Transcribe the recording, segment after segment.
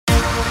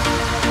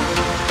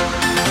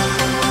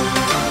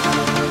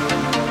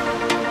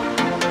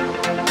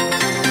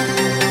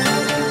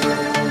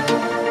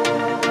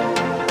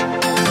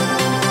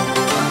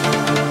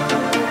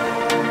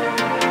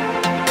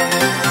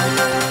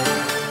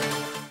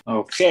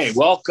Okay,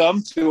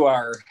 welcome to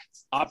our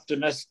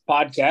Optimist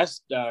podcast.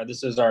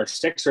 This is our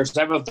 6th or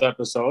 7th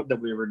episode that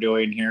we were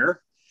doing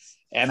here.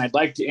 And I'd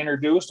like to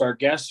introduce our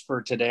guests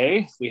for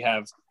today. We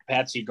have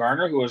Patsy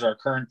Garner, who is our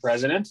current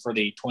president for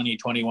the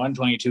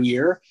 2021-22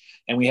 year.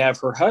 And we have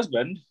her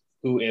husband,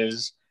 who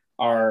was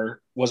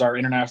our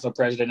international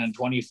president in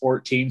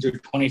 2014 through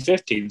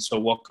 2015. So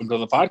welcome to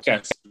the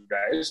podcast, you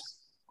guys.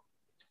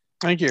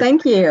 Thank you.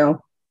 Thank you.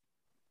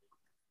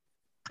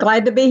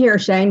 Glad to be here,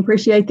 Shane.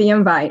 Appreciate the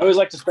invite. I always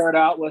like to start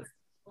out with,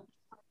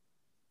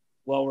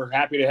 well, we're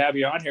happy to have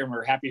you on here, and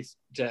we're happy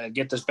to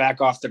get this back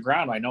off the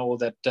ground. I know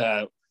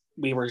that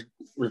we were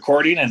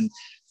recording and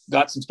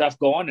got some stuff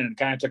going, and it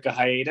kind of took a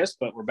hiatus,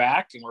 but we're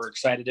back, and we're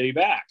excited to be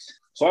back.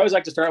 So I always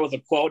like to start with a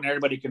quote, and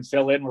everybody can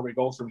fill in where we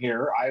go from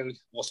here. I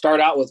will start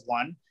out with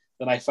one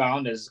that I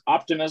found is,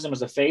 optimism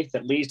is a faith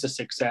that leads to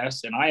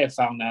success, and I have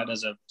found that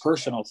as a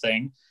personal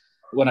thing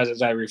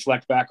as I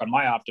reflect back on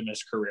my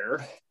optimist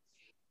career.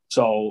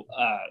 So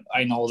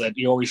I know that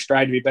you always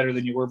strive to be better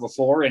than you were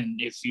before.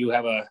 And if you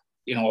have a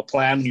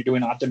plan when you're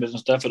doing optimism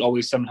stuff, it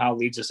always somehow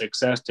leads to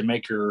success to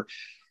make your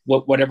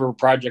whatever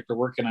project you're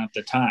working on at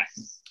the time.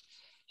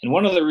 And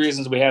one of the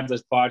reasons we have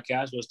this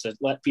podcast was to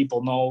let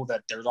people know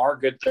that there are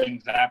good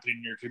things happening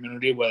in your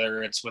community,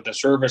 whether it's with a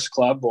service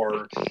club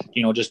or,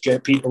 just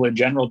people in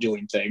general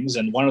doing things.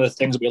 And one of the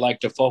things we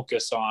like to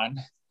focus on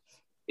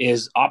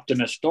is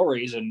optimist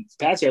stories. And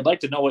Patsy, I'd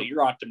like to know what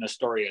your optimist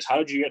story is. How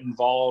did you get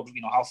involved?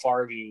 How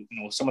far have you,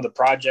 some of the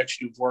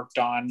projects you've worked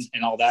on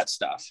and all that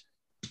stuff?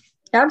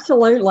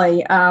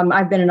 Absolutely.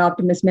 I've been an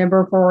Optimist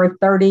member for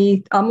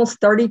almost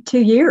 32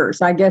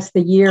 years. I guess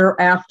the year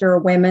after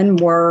women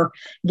were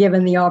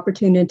given the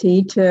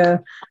opportunity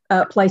to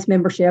place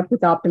membership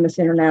with Optimist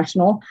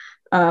International.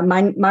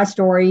 My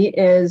story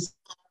is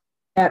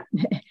that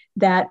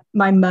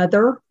my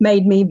mother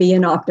made me be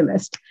an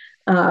optimist.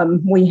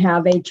 We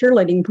have a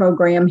cheerleading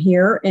program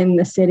here in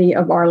the city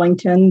of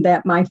Arlington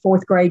that my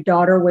 4th grade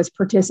daughter was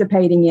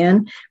participating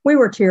in. We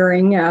were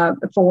cheering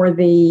for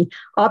the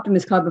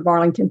Optimist Club of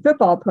Arlington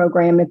football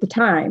program at the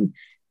time.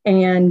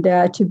 And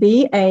to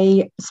be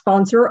a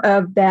sponsor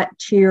of that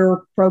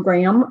cheer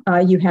program,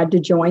 you had to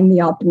join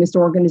the Optimist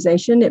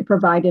organization. It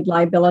provided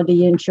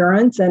liability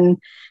insurance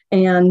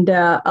and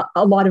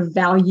a lot of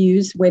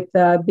values with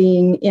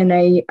being in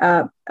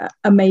a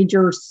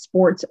major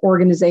sports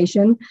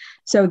organization.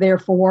 So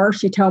therefore,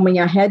 she told me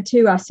I had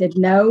to. I said,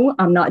 no,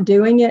 I'm not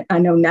doing it. I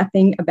know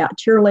nothing about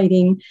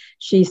cheerleading.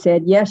 She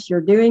said, yes, you're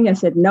doing it. I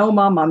said, no,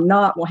 Mom, I'm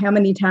not. Well, how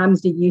many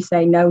times did you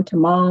say no to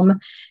Mom?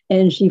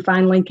 And she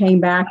finally came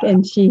back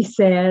and she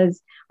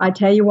says, I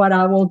tell you what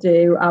I will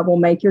do. I will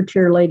make your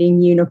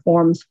cheerleading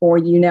uniforms for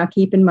you. Now,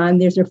 keep in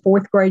mind, these are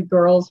 4th grade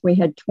girls. We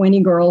had 20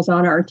 girls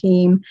on our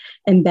team,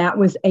 and that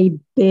was a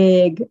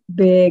big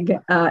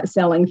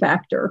selling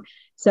factor.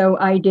 So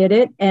I did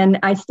it, and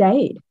I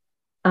stayed.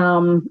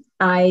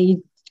 I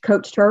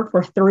coached her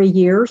for 3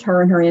 years,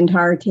 her and her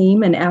entire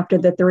team. And after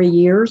the 3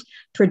 years,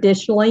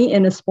 traditionally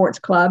in a sports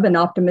club, an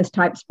Optimist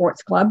type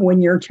sports club,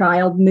 when your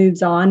child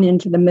moves on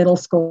into the middle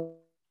school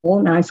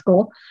and high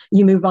school,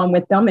 you move on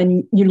with them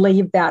and you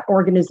leave that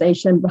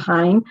organization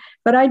behind.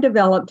 But I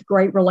developed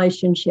great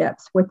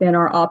relationships within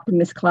our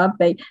Optimist Club.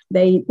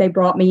 They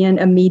brought me in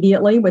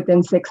immediately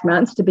within 6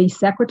 months to be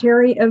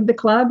secretary of the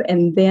club.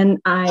 And then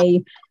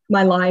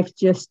my life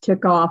just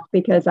took off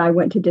because I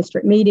went to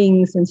district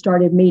meetings and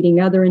started meeting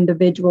other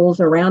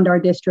individuals around our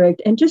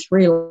district and just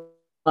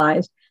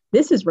realized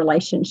this is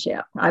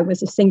relationship. I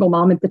was a single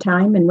mom at the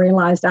time and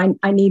realized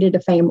I needed a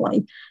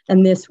family.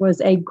 And this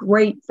was a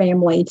great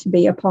family to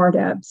be a part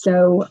of.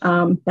 So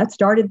that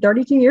started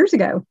 32 years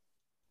ago.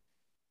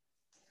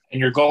 And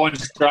you're going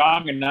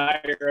strong, and now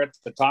you're at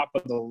the top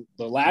of the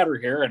ladder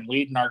here and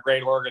leading our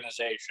great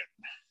organization.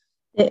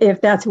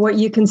 If that's what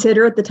you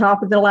consider at the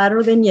top of the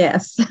ladder, then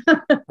yes.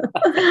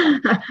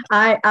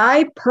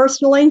 I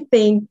personally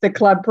think the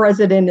club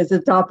president is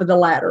the top of the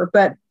ladder.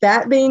 But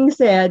that being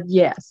said,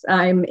 yes,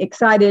 I'm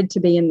excited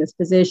to be in this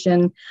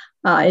position.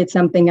 It's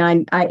something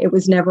it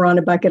was never on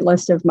a bucket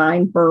list of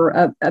mine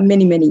for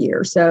many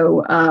years.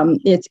 So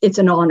it's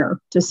an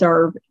honor to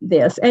serve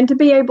this and to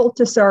be able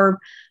to serve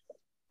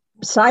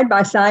side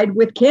by side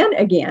with Ken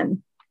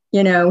again.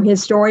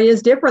 His story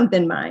is different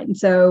than mine.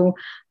 So,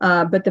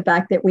 but the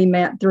fact that we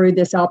met through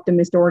this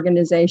Optimist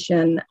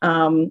organization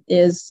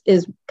is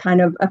kind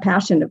of a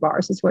passion of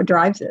ours. It's what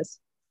drives us.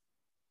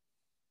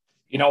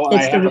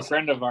 I have a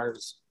friend of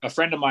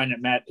mine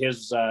that met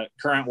his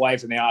current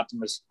wife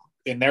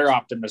in their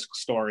Optimist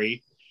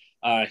story.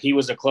 He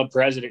was a club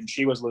president and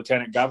she was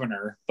lieutenant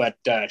governor, but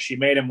she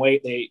made him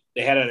wait. They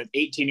had an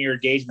 18-year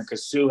engagement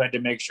because Sue had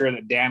to make sure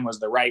that Dan was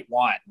the right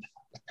one.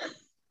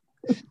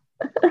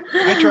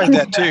 I tried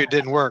that too. It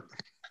didn't work.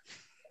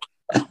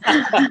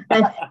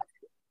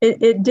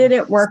 It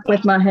didn't work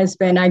with my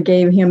husband. I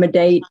gave him a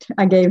date.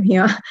 I gave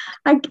him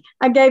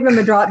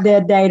a drop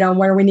dead date on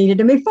where we needed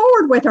to move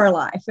forward with our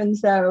life. And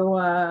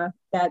so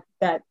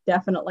that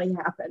definitely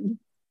happened.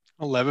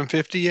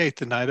 11:58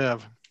 the night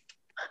of.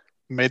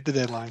 Made the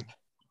deadline.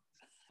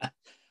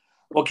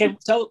 Okay,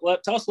 tell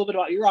us a little bit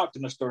about your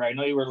Optimist story. I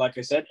know you were, like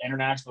I said,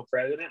 international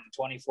president in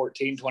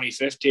 2014,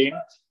 2015.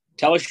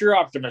 Tell us your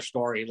Optimist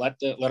story. Let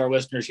our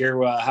listeners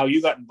hear how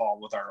you got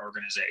involved with our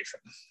organization.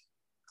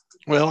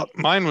 Well,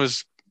 mine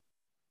was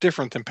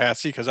different than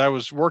Patsy because I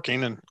was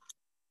working, and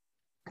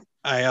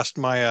I asked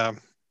my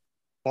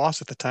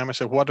boss at the time. I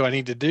said, "What do I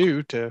need to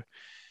do to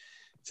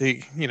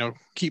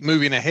keep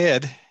moving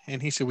ahead?"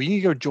 And he said, "Well, you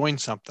need to go join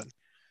something."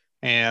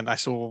 And I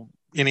said, "Well,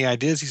 any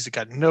ideas?" He said,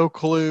 "Got no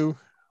clue."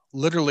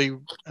 Literally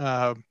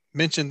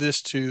mentioned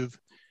this to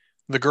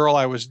the girl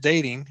I was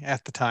dating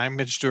at the time,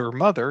 mentioned to her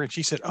mother, and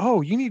she said,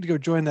 "Oh, you need to go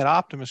join that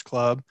Optimist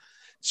Club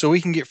so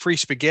we can get free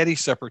spaghetti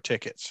supper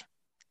tickets."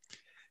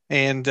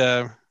 And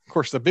of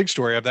course, the big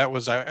story of that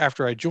was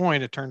after I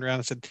joined, it turned around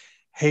and said,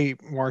 "Hey,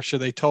 Marcia,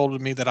 they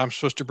told me that I'm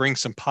supposed to bring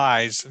some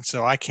pies, and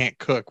so I can't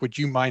cook. Would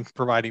you mind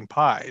providing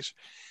pies?"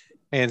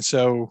 And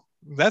so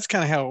that's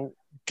kind of how I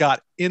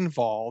got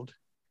involved.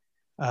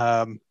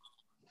 I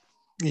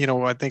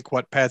think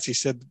what Patsy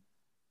said,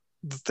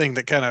 the thing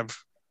that kind of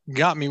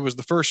got me was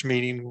the first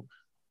meeting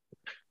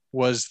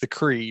was the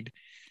creed.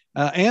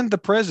 And the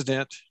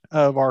president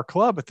of our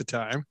club at the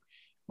time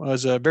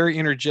was very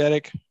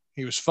energetic.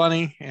 He was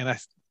funny. And I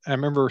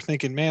remember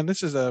thinking, man,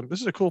 this is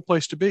a cool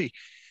place to be.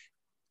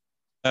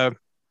 I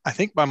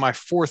think by my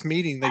fourth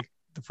meeting, the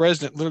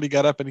president literally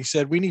got up and he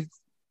said,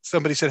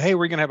 somebody said, "Hey,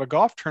 we're going to have a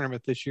golf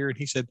tournament this year." And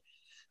he said,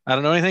 "I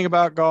don't know anything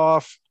about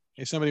golf.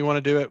 If somebody want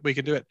to do it, we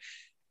can do it."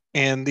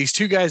 And these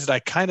two guys that I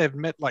kind of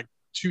met like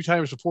 2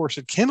 times before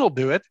said, "Ken will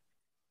do it."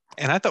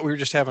 And I thought we were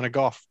just having a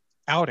golf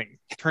outing.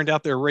 Turned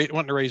out they're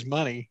wanting to raise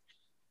money.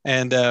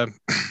 And they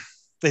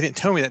didn't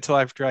tell me that until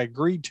after I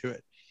agreed to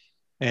it.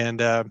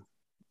 And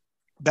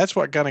that's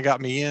what kind of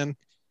got me in.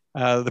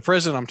 The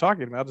president I'm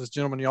talking about is a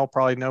gentleman you all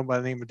probably know by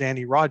the name of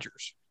Danny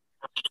Rogers,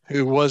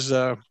 who was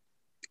the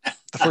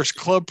first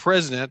club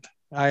president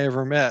I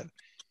ever met,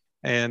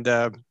 and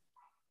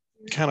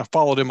kind of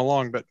followed him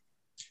along. But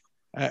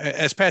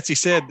as Patsy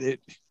said,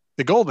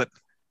 the goal that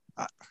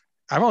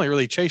I've only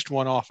really chased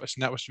one office,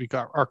 and that was to be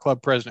our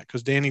club president,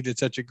 because Danny did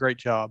such a great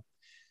job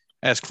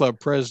as club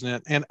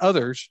president, and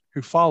others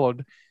who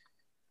followed.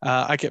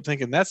 I kept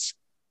thinking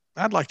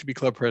I'd like to be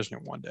club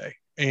president one day.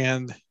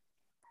 And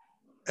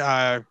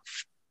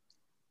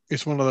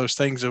it's one of those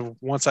things of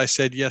once I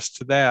said yes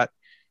to that,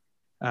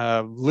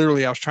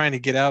 literally I was trying to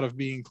get out of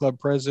being club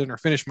president or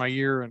finish my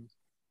year. And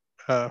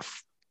our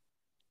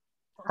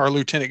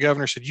lieutenant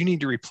governor said, "You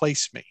need to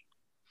replace me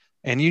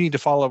and you need to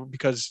follow,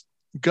 because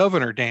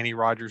Governor Danny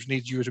Rogers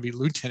needs you to be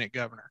lieutenant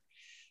governor."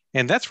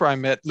 And that's where I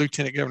met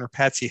Lieutenant Governor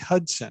Patsy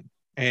Hudson.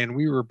 And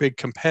we were big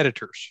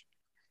competitors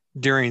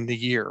during the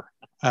year.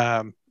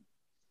 And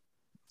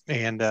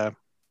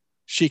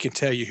she can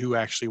tell you who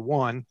actually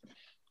won,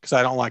 because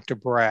I don't like to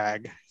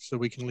brag, so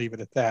we can leave it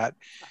at that.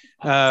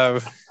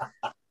 And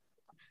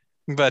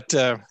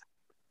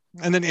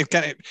then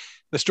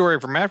the story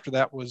from after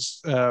that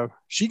was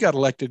she got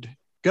elected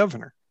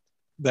governor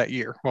that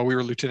year while we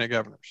were lieutenant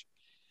governors.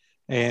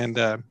 And,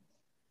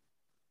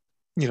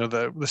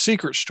 the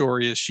secret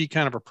story is she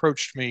kind of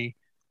approached me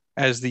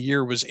as the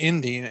year was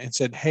ending and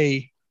said,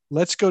 "Hey,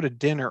 let's go to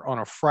dinner on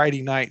a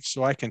Friday night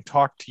so I can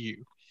talk to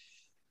you."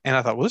 And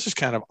I thought, well, this is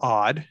kind of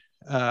odd.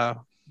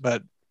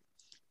 But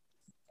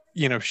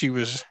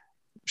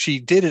she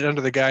did it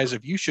under the guise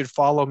of, "You should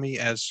follow me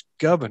as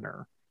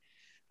governor."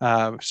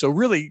 So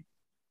really,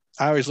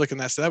 I always look at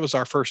that. So that was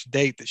our first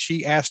date that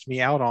she asked me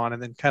out on,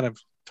 and then kind of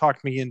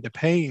talked me into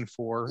paying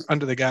for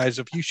under the guise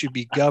of, "You should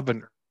be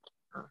governor."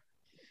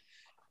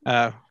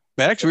 But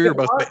actually, we were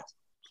both.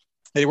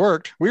 It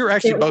worked. We were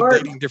actually both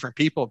dating different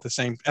people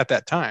at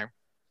that time.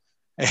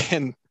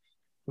 And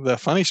the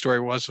funny story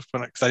was,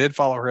 because I did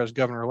follow her as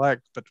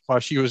governor-elect, but while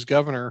she was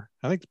governor,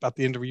 I think about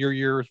the end of your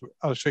year,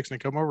 I was fixing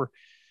to come over,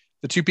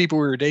 the 2 people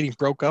we were dating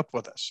broke up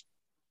with us.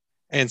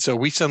 And so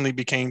we suddenly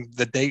became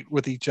the date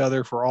with each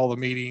other for all the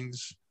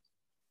meetings,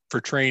 for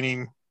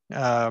training,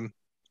 and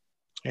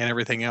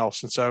everything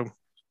else. And so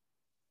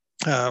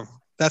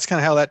that's kind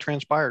of how that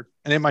transpired.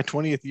 And in my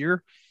 20th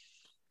year,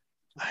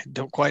 I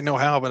don't quite know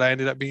how, but I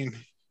ended up being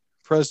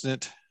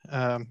president.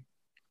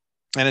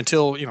 And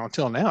until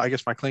now, I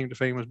guess my claim to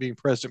fame was being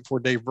president before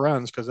Dave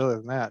runs, because other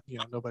than that,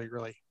 nobody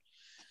really.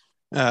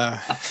 But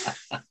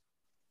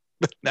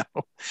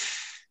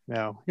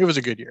no, it was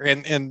a good year.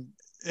 And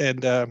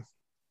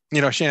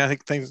Shane, I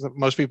think things that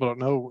most people don't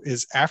know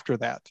is after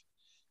that,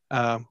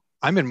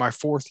 I'm in my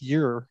 4th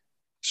year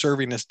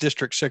serving as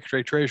district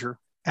secretary treasurer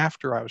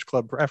after I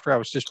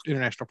was just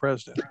international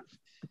president.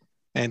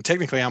 And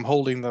technically I'm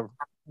holding the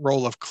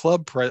role of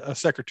club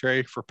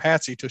secretary for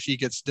Patsy till she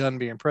gets done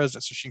being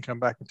president, so she can come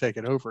back and take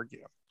it over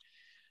again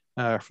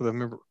for the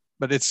member.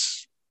 But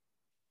that's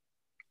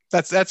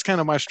kind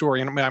of my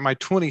story. And my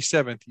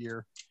 27th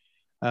year,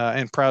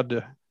 and proud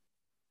to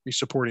be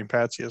supporting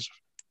Patsy as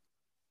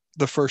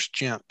the first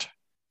Gent.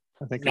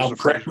 I think. Now,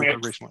 correct me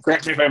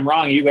if I'm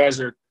wrong. You guys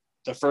are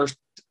the first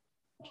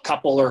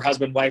couple or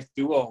husband-wife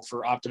duo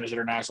for Optimism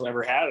International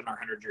ever had in our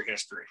 100-year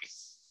history.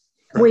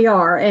 We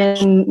are,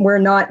 and we're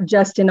not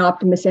just in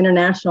Optimist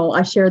International.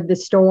 I shared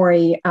this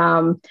story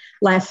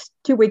last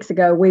 2 weeks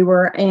ago. We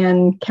were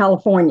in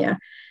California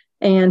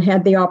and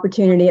had the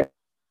opportunity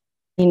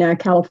in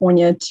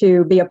California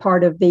to be a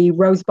part of the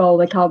Rose Bowl.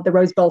 They call it the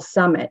Rose Bowl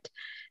Summit.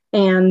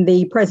 And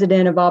the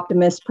president of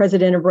Optimist,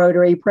 president of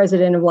Rotary,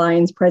 president of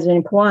Lions,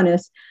 president of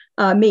Kiwanis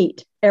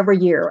meet every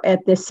year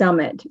at this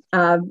summit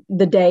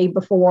the day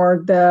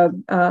before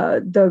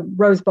the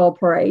Rose Bowl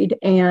parade.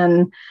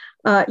 And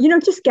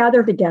just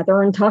gather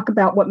together and talk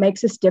about what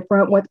makes us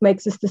different, what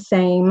makes us the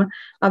same.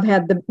 I've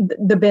had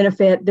the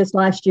benefit this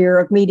last year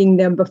of meeting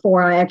them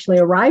before I actually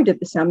arrived at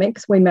the summit,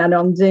 because we met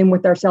on Zoom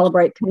with our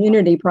Celebrate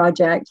Community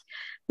project.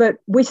 But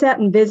we sat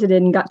and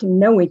visited and got to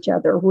know each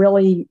other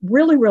really,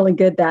 really, really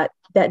good that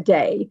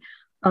day.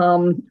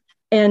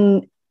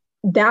 And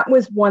that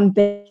was one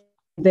thing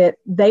that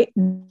they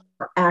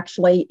were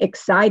actually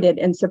excited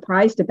and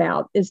surprised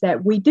about, is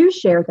that we do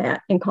share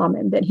that in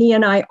common, that he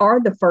and I are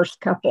the first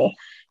couple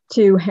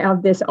to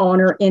have this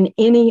honor in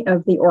any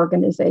of the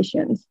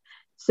organizations.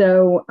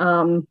 So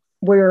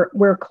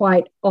we're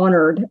quite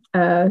honored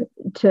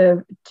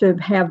to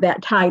have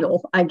that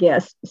title, I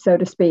guess, so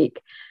to speak,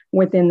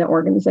 within the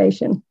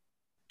organization.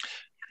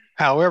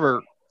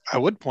 However, I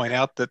would point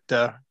out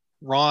that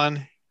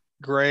Ron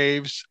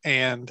Graves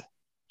and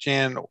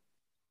Jan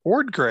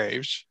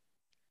Ordgraves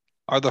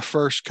are the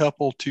first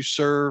couple to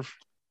serve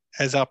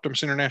as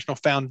Optimus International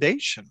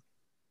Foundation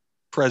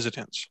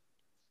presidents.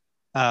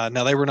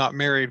 Now, they were not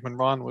married when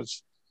Ron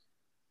was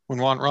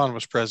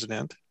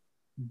president,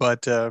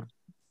 but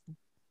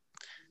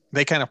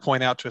they kind of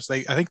point out to us.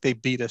 I think they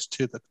beat us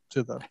to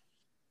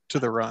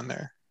the run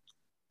there.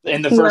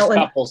 In the first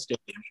couple, Steve.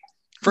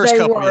 First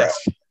couple,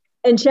 yes.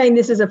 And Shane,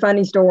 this is a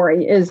funny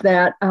story, is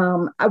that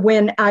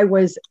when I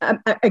was,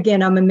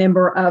 again, I'm a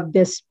member of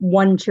this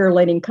one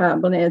cheerleading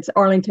club, and it's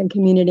Arlington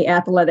Community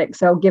Athletics.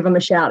 So give them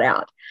a shout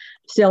out.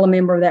 Still a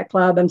member of that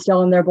club. I'm still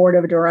on their board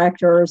of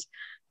directors.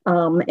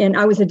 And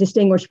I was a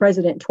distinguished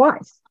president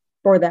twice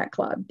for that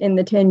club in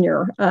the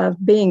tenure of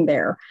being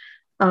there.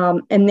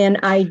 And then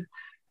I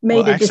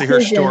made a decision.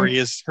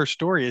 Her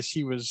story is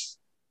she was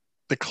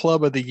the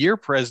club of the year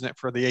president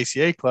for the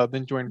ACA club,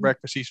 then joined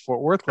Breakfast East Fort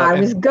Worth club. I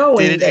was going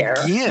did it there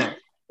again.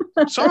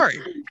 Sorry.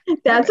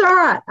 That's all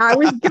right.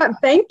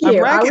 Thank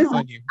you.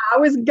 I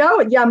was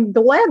going. Yeah, I'm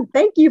glad.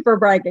 Thank you for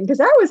bragging, because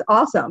that was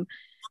awesome.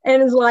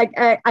 And it's like,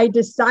 I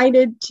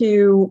decided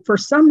to, for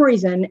some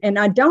reason, and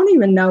I don't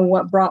even know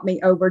what brought me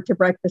over to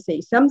Breakfast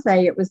East. Some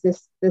say it was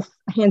this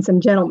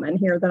handsome gentleman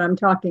here that I'm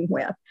talking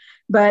with.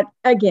 But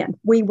again,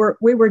 we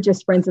were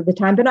just friends at the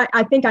time. But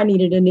I think I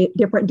needed a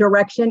different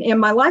direction in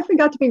my life. I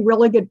got to be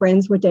really good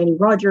friends with Danny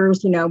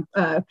Rogers,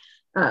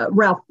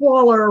 Ralph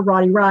Waller,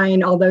 Roddy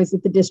Ryan, all those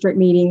at the district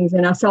meetings.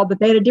 And I saw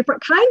that they had a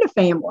different kind of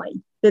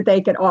family that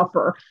they could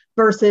offer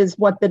versus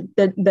what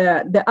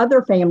the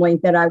other family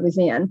that I was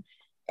in.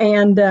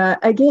 And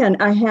again,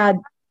 I had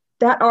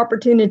that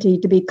opportunity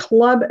to be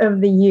Club of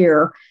the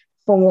Year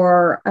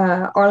for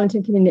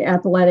Arlington Community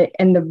Athletic.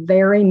 And the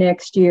very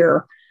next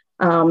year,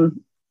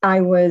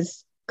 I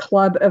was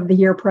Club of the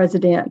Year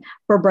president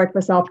for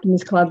Breakfast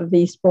Optimist Club of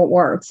East Fort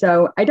Worth.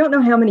 So I don't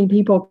know how many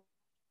people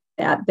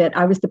that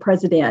I was the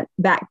president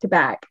back to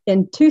back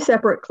in two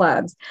separate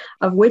clubs,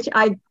 of which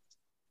I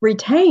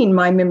retain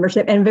my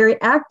membership and very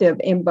active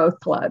in both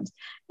clubs,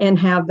 and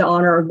have the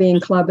honor of being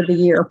Club of the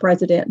Year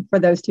president for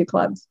those two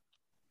clubs.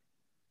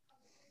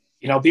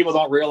 People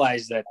don't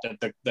realize that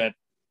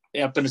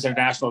Optimism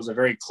International is a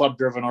very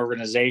club-driven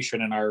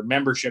organization, and our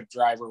membership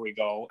drive where we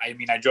go. I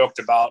mean, I joked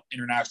about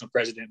international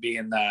president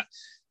being the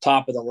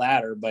top of the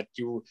ladder, but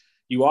you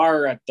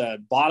are at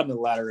the bottom of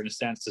the ladder in a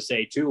sense to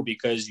say too,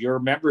 because your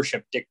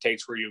membership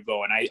dictates where you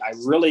go. And I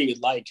really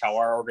like how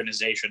our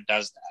organization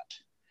does that.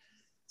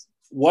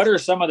 What are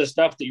some of the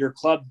stuff that your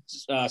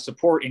clubs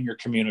support in your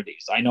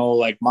communities? I know,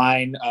 like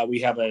mine, we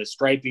have a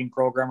striping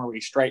program where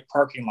we stripe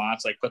parking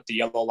lots, like put the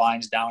yellow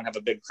lines down, have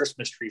a big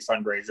Christmas tree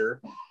fundraiser.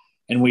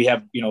 And we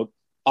have,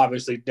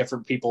 obviously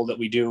different people that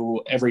we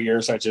do every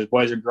year, such as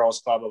Boys and Girls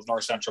Club of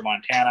North Central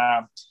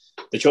Montana,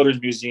 the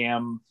Children's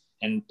Museum,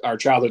 and our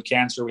childhood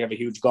cancer. We have a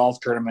huge golf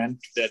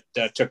tournament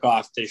that took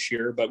off this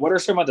year. But what are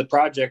some of the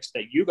projects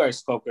that you guys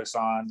focus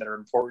on that are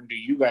important to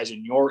you guys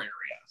in your area?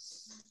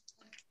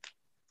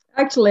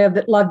 Actually, I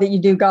love that you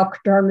do golf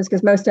tournaments,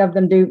 because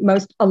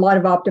a lot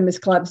of Optimist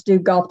clubs do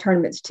golf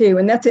tournaments too.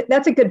 And that's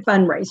a good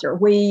fundraiser.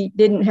 We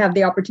didn't have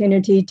the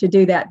opportunity to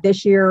do that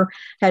this year,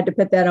 had to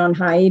put that on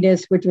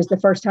hiatus, which was the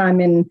first time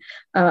in,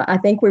 I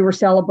think we were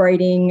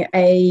celebrating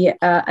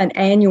an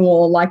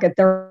annual, like a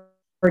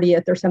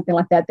 30th or something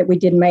like that we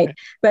didn't make.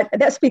 But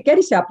that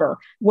spaghetti supper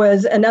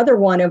was another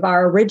one of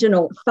our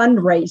original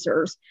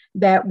fundraisers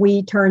that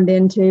we turned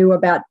into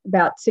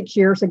about 6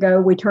 years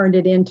ago. We turned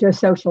it into a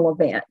social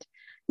event.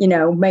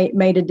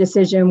 Made a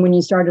decision when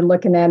you started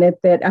looking at it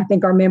that I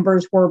think our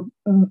members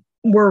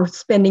were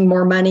spending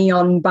more money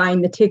on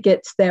buying the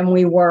tickets than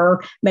we were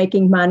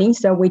making money.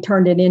 So we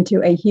turned it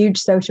into a huge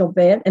social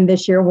event. And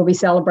this year we'll be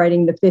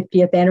celebrating the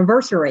 50th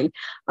anniversary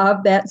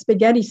of that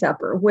spaghetti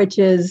supper, which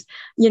is,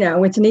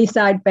 it's an East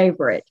Side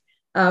favorite.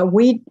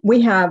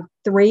 We have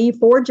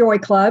 4 Joy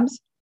Clubs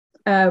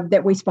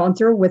that we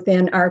sponsor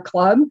within our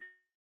club.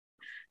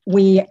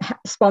 We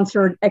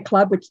sponsored a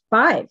club, which is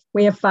 5.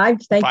 We have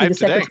 5. Thank you.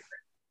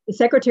 The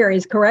secretary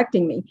is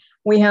correcting me.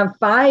 We have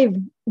 5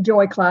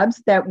 Joy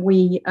Clubs that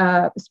we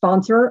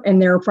sponsor,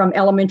 and they're from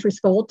elementary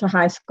school to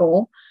high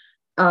school.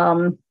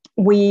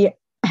 We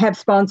have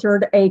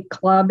sponsored a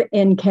club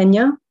in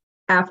Kenya,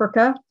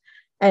 Africa,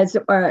 as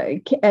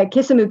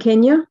Kisumu,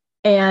 Kenya.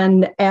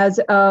 And as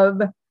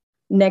of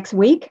next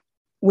week,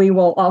 we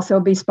will also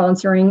be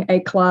sponsoring a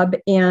club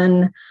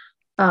in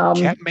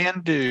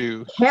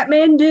Kathmandu,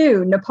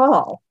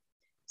 Nepal.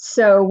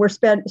 So we're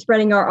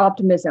spreading our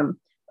optimism.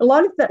 A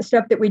lot of that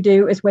stuff that we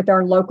do is with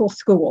our local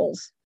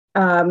schools.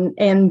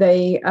 And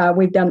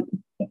we've done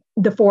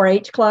the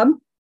 4-H club.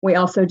 We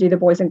also do the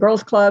Boys and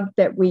Girls Club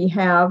that we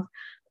have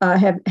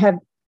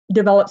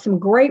developed some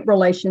great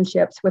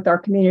relationships with our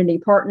community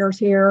partners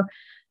here.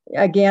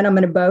 Again, I'm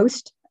going to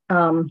boast.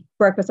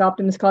 Breakfast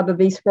Optimist Club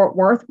of East Fort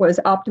Worth was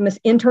Optimist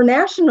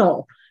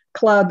International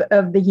Club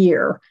of the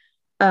Year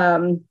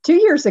 2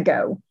 years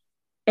ago.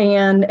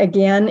 And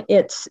again,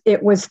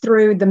 it was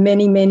through the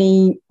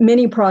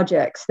many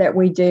projects that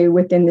we do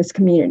within this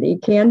community.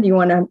 Ken, do you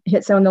want to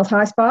hit some of those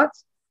high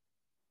spots?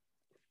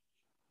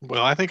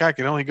 Well, I think I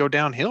can only go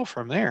downhill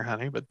from there,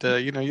 honey. But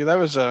that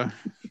was a,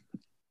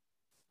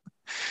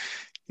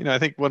 I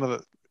think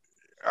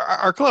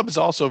our club is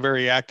also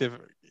very active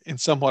in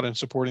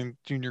supporting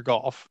junior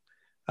golf.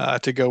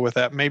 To go with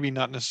that, maybe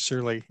not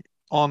necessarily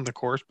on the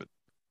course, but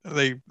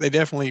they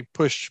definitely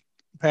push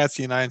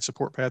Patsy and I and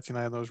support Patsy and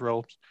I in those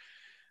roles.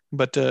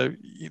 But I'm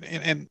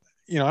going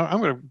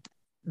to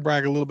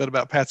brag a little bit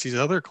about Patsy's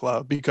other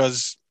club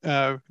because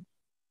it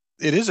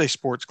is a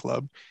sports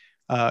club.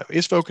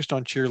 It's focused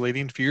on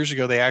cheerleading. A few years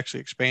ago, they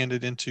actually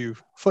expanded into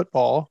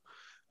football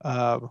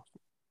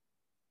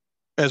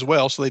as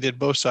well. So they did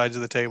both sides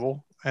of the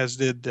table, as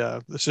did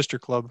the sister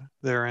club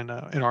there in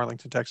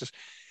Arlington, Texas.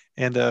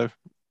 And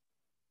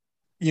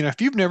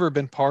if you've never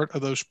been part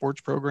of those sports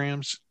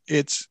programs,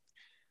 it's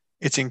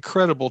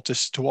incredible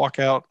to walk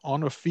out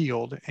on a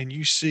field and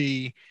you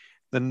see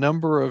the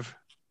number of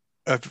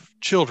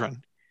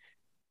children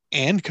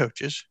and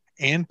coaches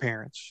and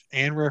parents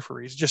and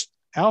referees just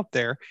out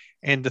there,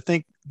 and to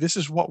think this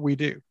is what we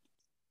do.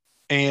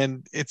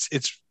 And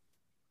it's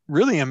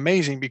really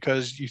amazing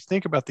because you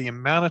think about the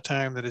amount of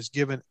time that is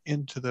given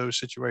into those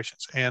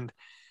situations. And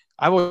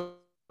I was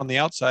on the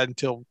outside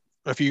until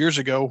a few years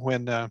ago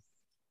when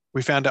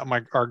we found out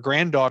our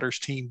granddaughter's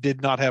team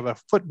did not have a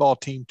football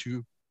team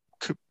to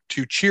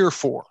cheer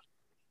for.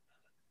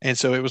 And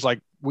so it was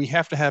like, we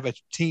have to have a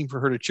team for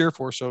her to cheer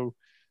for. So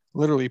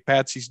literally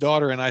Patsy's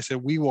daughter and I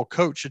said, we will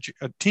coach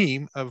a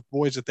team of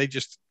boys that they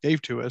just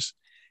gave to us.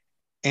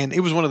 And it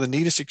was one of the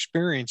neatest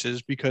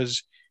experiences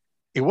because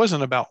it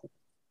wasn't about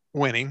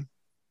winning.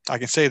 I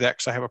can say that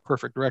because I have a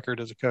perfect record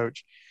as a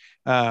coach.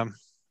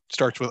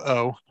 Starts with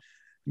O,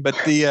 but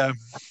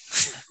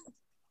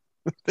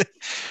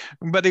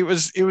but it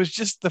was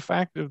just the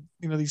fact of,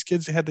 these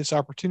kids had this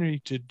opportunity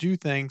to do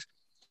things,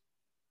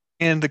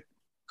 and the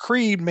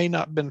creed may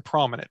not have been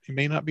prominent. It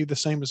may not be the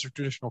same as a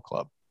traditional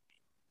club,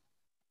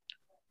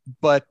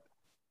 but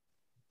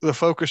the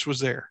focus was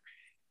there.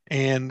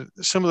 And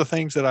some of the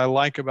things that I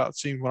like about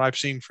seeing what I've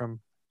seen from,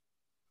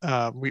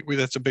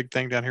 that's a big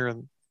thing down here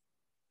in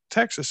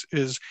Texas,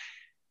 is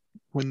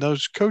when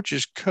those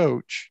coaches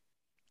coach,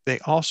 they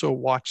also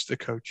watch the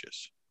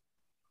coaches.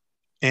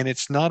 And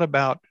it's not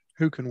about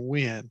who can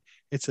win.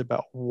 It's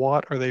about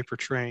what are they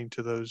portraying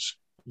to those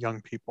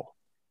young people.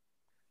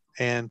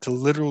 And to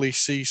literally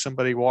see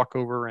somebody walk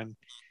over and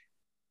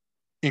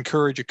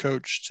encourage a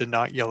coach to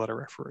not yell at a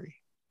referee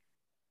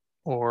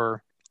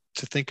or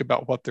to think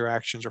about what their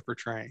actions are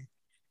portraying.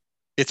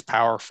 It's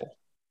powerful.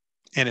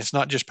 And it's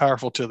not just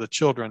powerful to the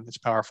children, it's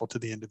powerful to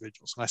the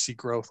individuals. And I see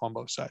growth on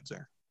both sides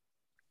there.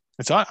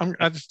 And so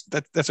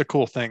that's a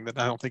cool thing that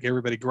I don't think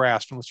everybody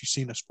grasps unless you've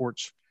seen a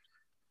sports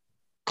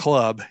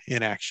club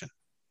in action.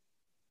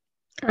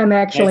 I'm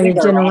actually a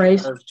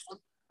generation.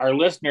 Our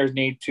listeners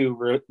need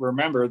to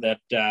remember that,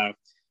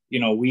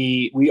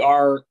 we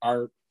are,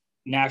 our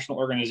national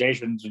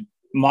organization's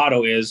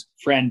motto is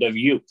friend of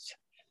youth.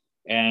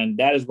 And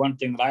that is one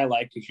thing that I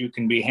like, is you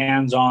can be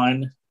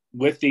hands-on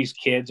with these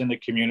kids in the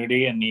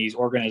community and these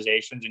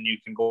organizations, and you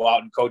can go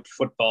out and coach a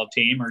football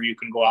team, or you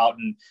can go out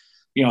and,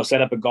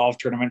 set up a golf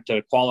tournament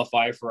to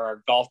qualify for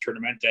our golf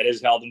tournament that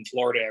is held in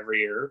Florida every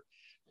year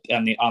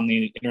on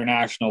the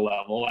international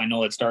level. I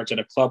know it starts at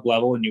a club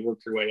level and you work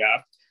your way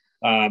up.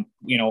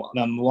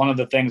 One of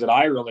the things that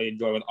I really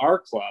enjoy with our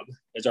club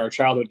is our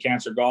childhood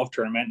cancer golf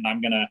tournament. And I'm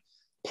going to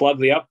plug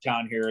the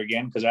Uptown here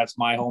again, because that's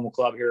my home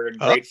club here in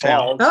Great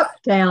Falls.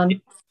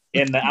 Uptown.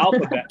 In the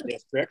Alphabet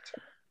District.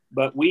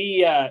 But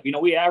we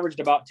averaged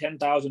about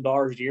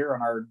 $10,000 a year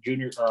on our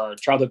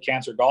childhood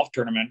cancer golf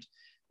tournament.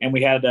 And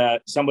we had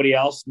somebody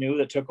else new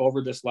that took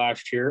over this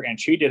last year, and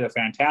she did a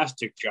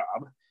fantastic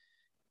job.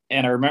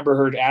 And I remember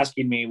her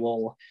asking me,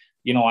 well,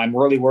 I'm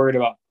really worried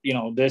about,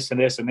 this and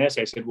this and this.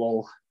 I said,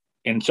 well,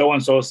 and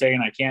so saying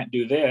I can't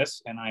do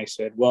this. And I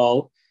said,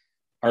 well,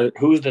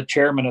 who's the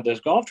chairman of this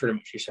golf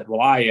tournament? She said,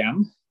 well, I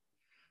am.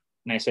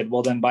 And I said,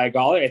 well, then by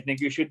golly, I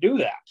think you should do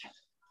that.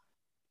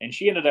 And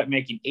she ended up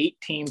making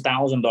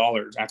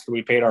 $18,000 after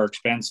we paid our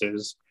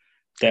expenses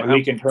that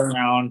we can turn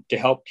around to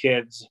help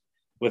kids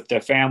with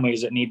their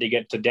families that need to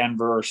get to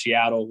Denver or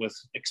Seattle with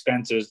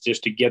expenses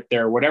just to get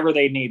there. Whatever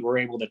they need, we're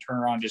able to turn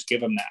around and just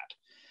give them that.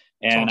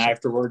 And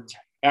awesome.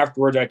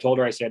 Afterwards, I told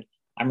her, I said,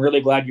 I'm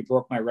really glad you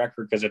broke my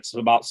record because it's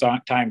about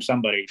time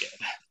somebody did.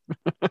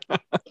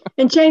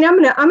 And Shane,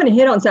 I'm gonna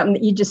hit on something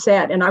that you just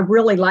said, and I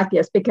really like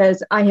this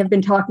because I have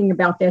been talking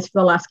about this for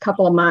the last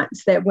couple of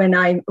months. That when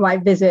I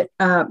visit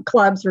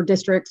clubs or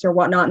districts or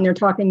whatnot, and they're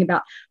talking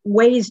about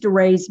ways to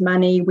raise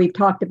money, we've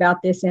talked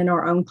about this in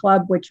our own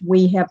club, which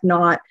we have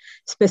not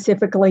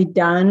specifically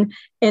done,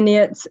 and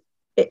it's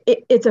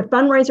a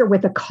fundraiser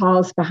with a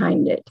cause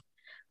behind it.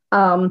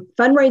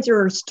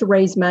 Fundraisers to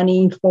raise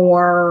money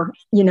for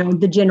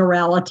the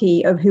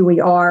generality of who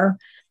we are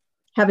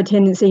have a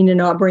tendency to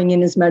not bring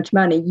in as much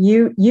money.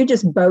 You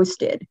just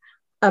boasted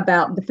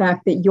about the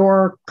fact that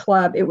your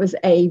club, it was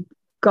a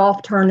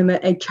golf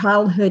tournament, a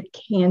childhood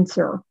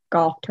cancer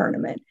golf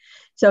tournament.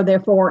 So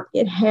therefore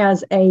it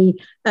has a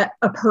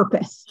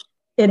purpose.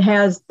 It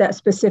has that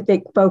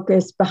specific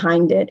focus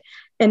behind it.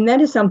 And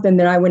that is something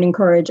that I would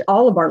encourage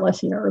all of our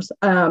listeners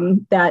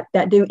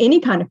that do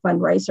any kind of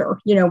fundraiser,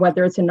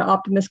 whether it's in the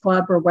Optimist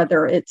Club or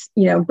whether it's,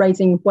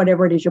 raising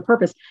whatever it is your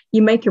purpose,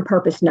 you make your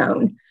purpose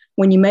known.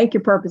 When you make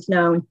your purpose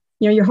known,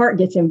 your heart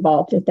gets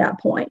involved at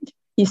that point.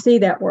 You see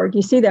that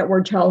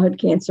word childhood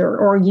cancer,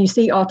 or you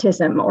see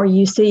autism, or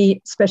you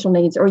see special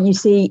needs, or you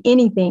see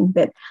anything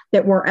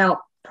that we're out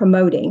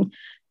promoting,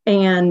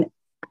 and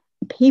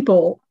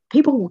people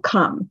will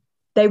come.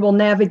 They will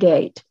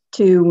navigate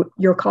to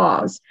your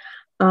cause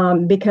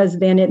because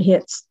then it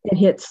hits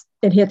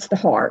the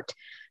heart,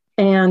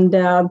 and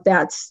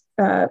that's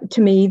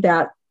to me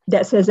that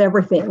says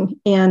everything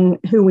in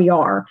who we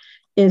are,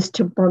 is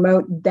to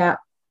promote that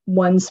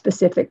one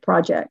specific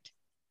project.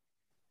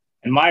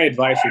 And my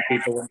advice for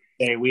people when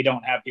they say we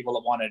don't have people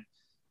that want to,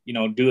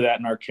 do that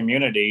in our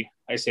community,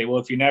 I say, well,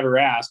 if you never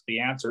ask, the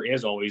answer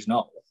is always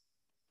no.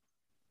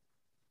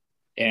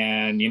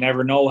 And you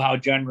never know how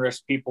generous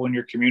people in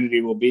your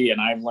community will be. And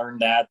I've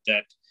learned that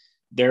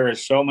there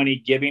is so many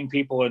giving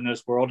people in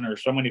this world, and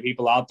there's so many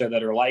people out there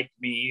that are like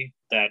me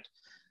that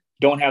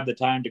don't have the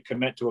time to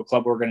commit to a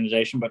club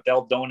organization, but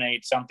they'll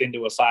donate something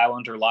to a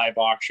silent or live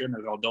auction,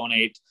 or they'll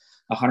donate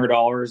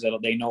 $100 that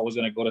they know is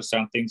going to go to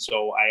something.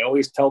 So I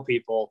always tell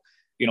people,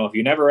 if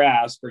you never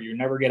ask or you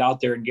never get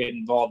out there and get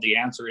involved, the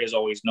answer is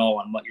always no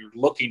on what you're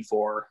looking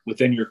for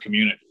within your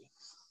community.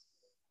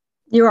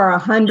 You are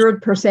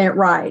 100%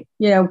 right.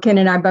 Ken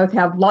and I both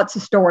have lots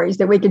of stories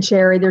that we could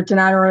share either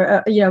tonight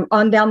or,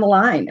 on down the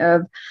line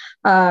of,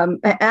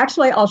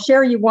 actually, I'll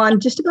share you one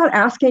just about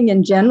asking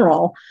in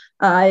general.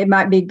 It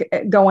might be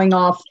going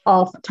off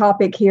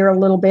topic here a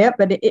little bit,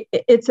 but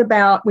it's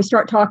about, we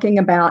start talking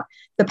about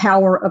the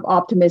power of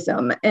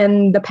optimism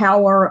and the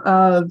power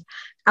of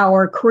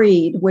our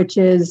creed, which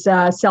is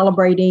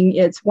celebrating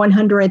its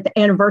 100th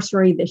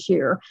anniversary this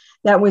year.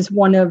 That was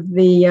one of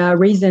the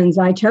reasons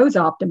I chose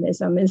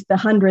Optimism, is the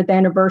 100th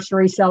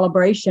anniversary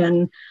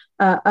celebration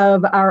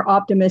of our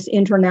Optimist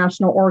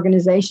International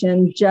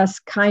organization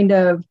just kind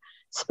of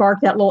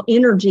sparked that little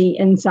energy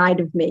inside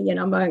of me. And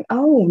I'm like,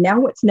 oh, now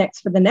what's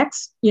next for the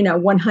next,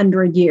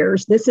 100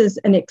 years? This is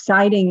an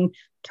exciting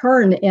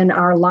turn in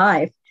our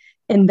life.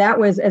 And that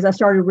was, as I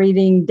started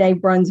reading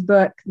Dave Brunn's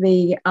book,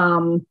 the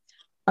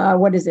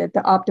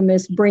The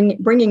Optimist,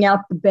 bringing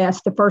out the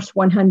best, the first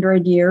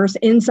 100 years.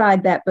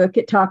 Inside that book,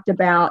 it talked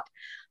about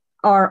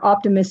our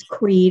optimist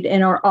creed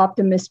and our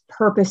optimist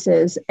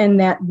purposes, and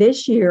that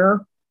this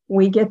year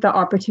we get the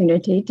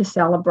opportunity to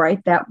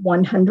celebrate that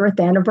 100th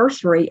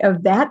anniversary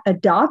of that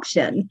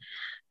adoption.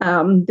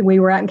 We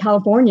were out in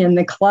California, and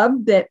the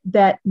club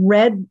that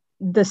read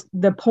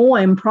the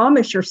poem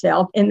 "Promise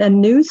Yourself" in the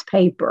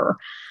newspaper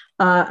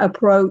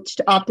approached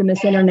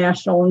Optimist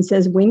International and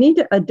says, we need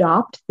to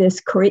adopt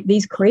these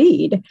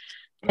creed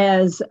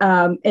as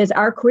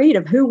our creed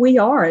of who we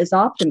are as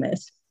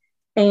optimists.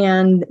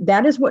 And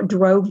that is what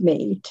drove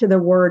me to the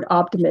word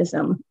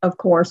optimism, of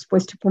course,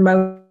 was to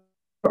promote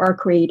our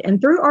creed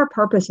and through our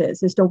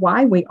purposes as to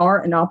why we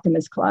are an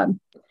optimist club.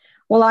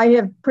 Well, I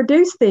have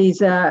produced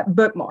these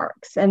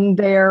bookmarks, and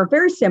they're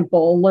very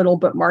simple little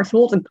bookmarks,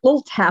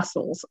 little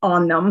tassels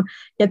on them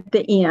at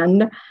the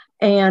end.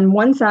 And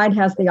one side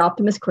has the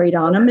Optimist Creed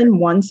on them, and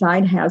one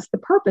side has the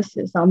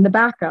purposes on the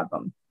back of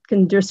them.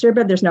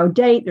 There's no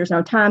date, there's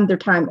no time, they're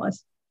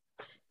timeless.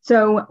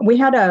 So we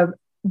had a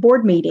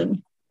board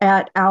meeting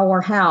at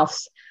our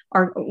house,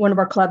 one of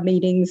our club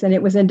meetings, and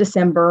it was in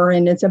December,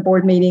 and it's a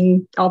board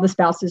meeting. All the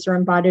spouses are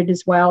invited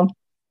as well.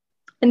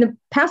 And the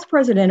past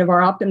president of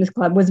our Optimist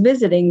Club was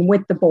visiting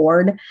with the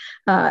board.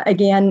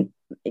 Again,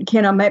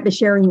 Ken, I might be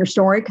sharing your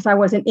story because I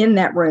wasn't in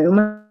that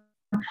room.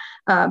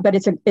 But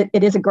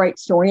it is a great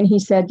story. And he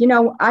said,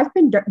 I've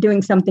been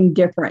doing something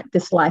different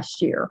this last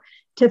year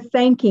to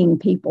thanking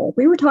people.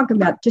 We were talking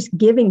about just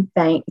giving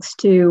thanks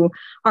to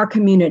our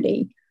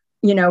community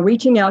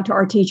reaching out to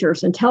our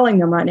teachers and telling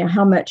them right now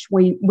how much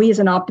we as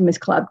an Optimist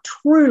Club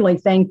truly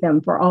thank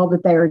them for all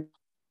that they're.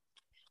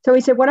 So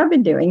he said, what I've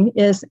been doing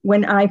is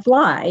when I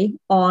fly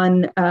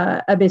on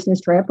a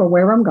business trip or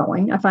wherever I'm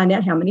going, I find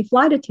out how many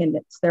flight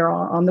attendants there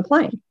are on the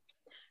plane.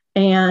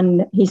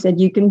 And he said,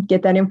 you can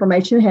get that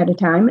information ahead of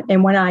time.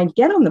 And when I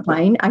get on the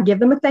plane, I give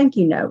them a thank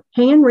you note,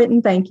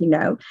 handwritten thank you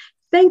note.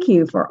 Thank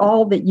you for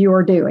all that you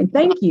are doing.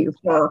 Thank you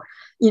for,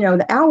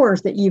 the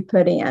hours that you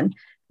put in.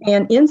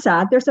 And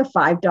inside there's a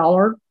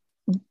 $5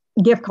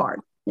 gift card,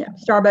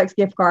 Starbucks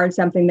gift card,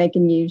 something they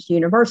can use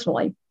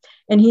universally.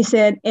 And he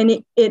said,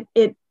 and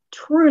it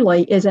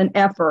truly is an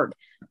effort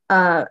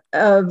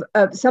of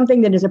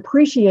something that is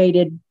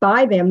appreciated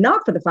by them,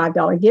 not for the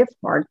 $5 gift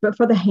card, but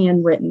for the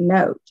handwritten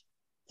note.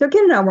 So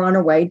Ken and I were on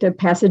our way to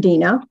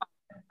Pasadena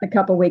a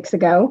couple of weeks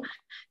ago.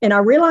 And I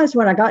realized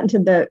when I got into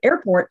the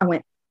airport,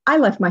 I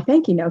left my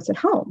thank you notes at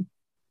home.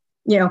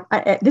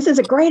 This is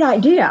a great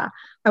idea.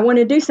 I want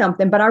to do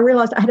something, but I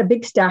realized I had a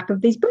big stack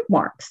of these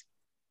bookmarks.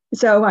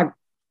 So I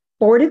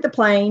boarded the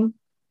plane,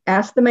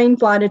 asked the main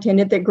flight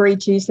attendant that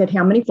greets you, said,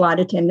 how many flight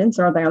attendants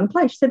are there on the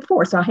plane? She said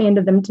 4. So I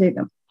handed them to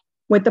them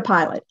with the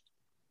pilot,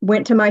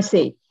 went to my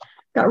seat,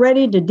 got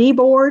ready to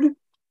deboard.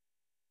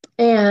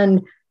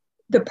 And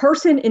the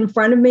person in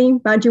front of me,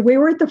 mind you, we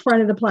were at the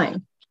front of the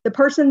plane. The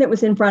person that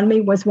was in front of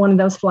me was one of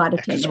those flight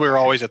attendants. Because we're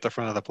always at the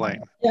front of the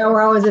plane. Yeah,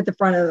 we're always at the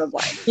front of the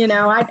plane.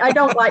 I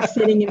don't like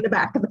sitting in the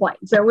back of the plane.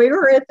 So we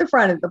were at the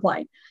front of the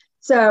plane.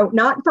 So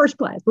not first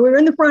class, but we were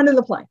in the front of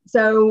the plane.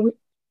 So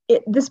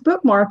this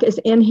bookmark is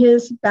in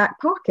his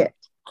back pocket.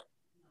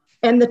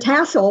 And the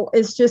tassel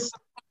is just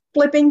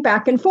flipping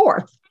back and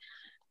forth.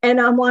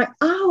 And I'm like,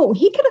 oh,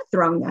 he could have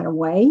thrown that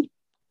away.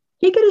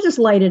 He could have just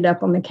laid it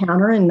up on the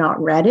counter and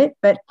not read it,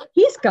 but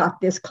he's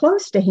got this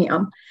close to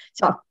him.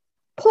 So I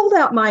pulled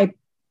out my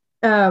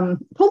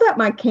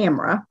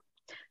camera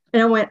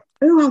and I went,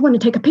 oh, I want to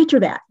take a picture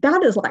of that.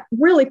 That is like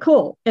really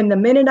cool. And the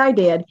minute I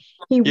did,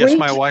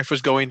 my wife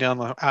was going down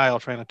the aisle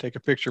trying to take a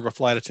picture of a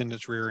flight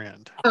attendant's rear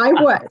end.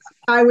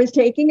 I was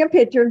taking a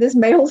picture of this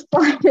male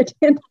flight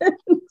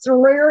attendant's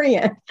rear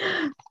end.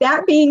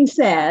 That being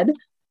said,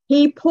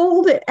 he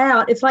pulled it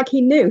out. It's like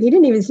he knew. He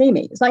didn't even see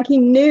me. It's like he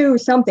knew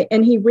something.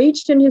 And he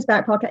reached in his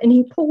back pocket and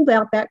he pulled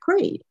out that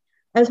creed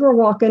as we're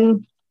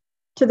walking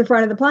to the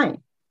front of the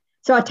plane.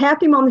 So I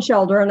tapped him on the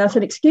shoulder and I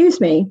said, excuse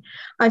me.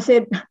 I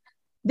said,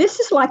 this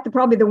is like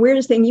probably the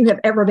weirdest thing you have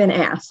ever been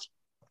asked.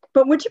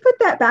 But would you put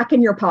that back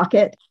in your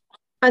pocket?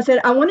 I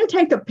said, I want to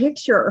take a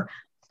picture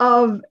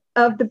of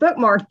the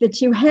bookmark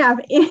that you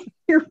have in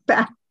your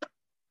back.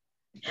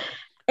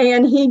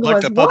 And he like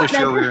was to publish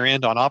your rear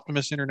end on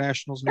Optimist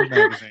International's new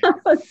magazine.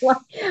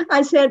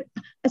 I said,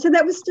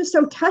 that was just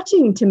so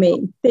touching to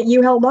me that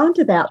you held on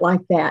to that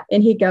like that.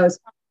 And he goes,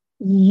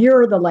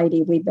 you're the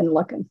lady we've been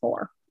looking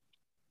for.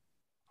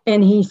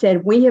 And he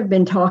said, we have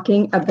been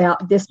talking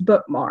about this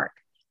bookmark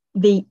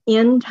the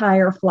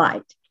entire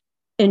flight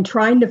and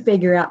trying to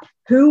figure out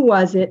who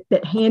was it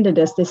that handed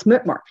us this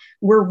bookmark.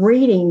 We're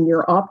reading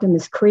your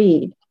Optimist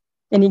Creed.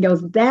 And he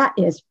goes, that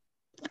is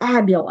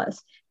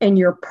fabulous. And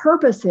your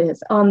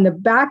purposes on the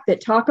back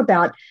that talk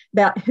about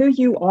who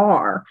you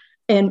are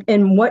and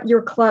what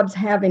your clubs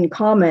have in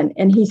common.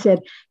 And he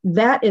said,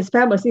 that is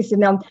fabulous. He said,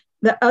 now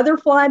the other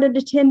flight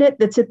attendant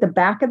that's at the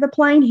back of the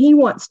plane, he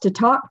wants to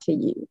talk to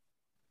you.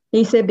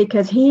 He said,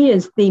 because he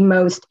is the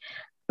most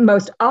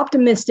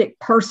optimistic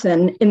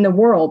person in the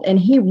world. And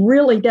he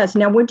really does.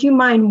 Now, would you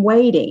mind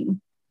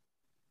waiting?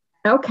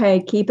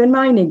 Okay, keep in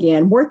mind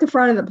again, we're at the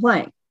front of the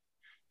plane.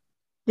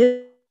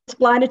 This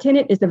flight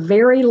attendant is the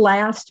very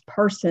last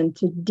person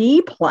to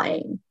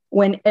deplane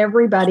when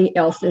everybody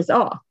else is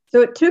off.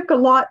 So it took a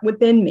lot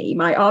within me,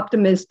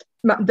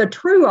 the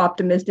true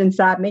optimist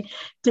inside me,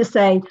 to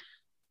say,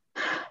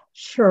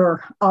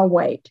 sure, I'll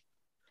wait.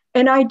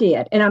 And I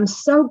did. And I'm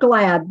so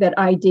glad that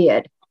I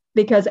did,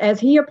 because as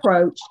he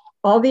approached,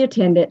 all the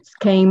attendants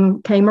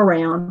came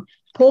around,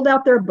 pulled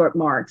out their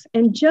bookmarks,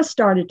 and just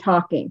started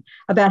talking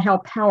about how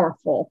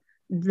powerful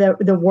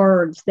the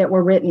words that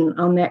were written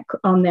on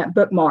that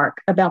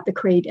bookmark about the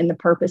creed and the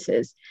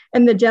purposes.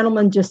 And the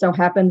gentleman just so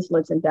happens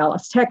lives in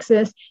Dallas,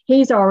 Texas.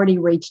 He's already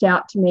reached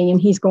out to me,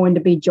 and he's going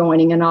to be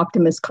joining an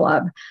Optimist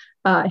Club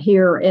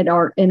here in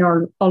our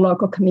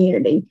local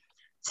community.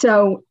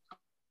 So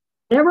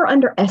never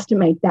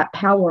underestimate that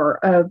power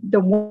of the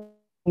one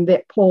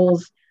that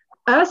pulls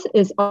us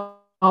as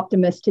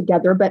optimists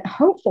together, but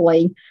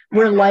hopefully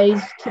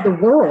relays to the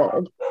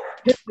world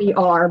who we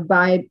are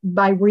by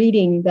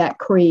reading that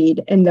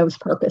creed and those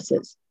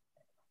purposes.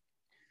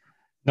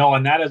 No,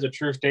 and that is a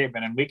true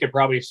statement. And we could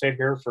probably sit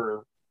here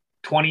for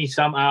 20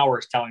 some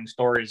hours telling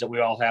stories that we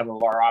all have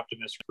of our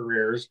optimist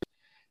careers.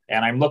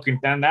 And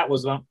and that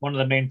was one of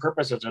the main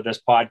purposes of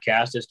this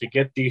podcast, is to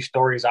get these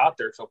stories out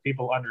there so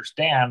people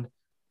understand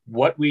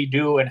what we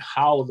do and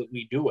how that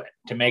we do it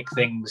to make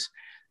things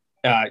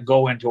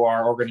go into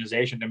our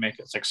organization to make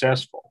it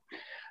successful.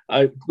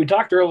 We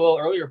talked a little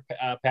earlier,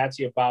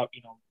 Patsy, about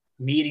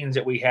meetings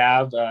that we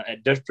have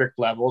at district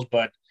levels,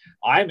 but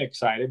I'm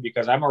excited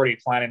because I'm already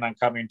planning on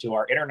coming to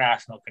our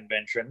international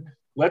convention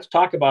let's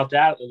talk about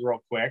that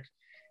real quick,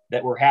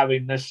 that we're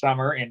having this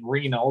summer in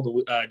Reno,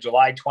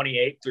 July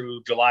 28th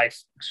through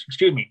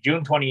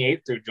June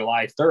 28th through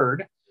July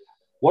 3rd.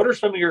 What are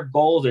some of your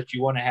goals that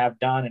you want to have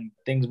done and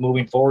things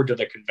moving forward to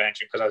the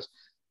convention? Because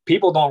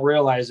people don't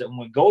realize that when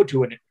we go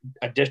to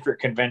a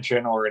district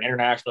convention or an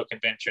international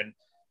convention,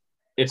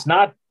 it's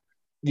not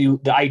the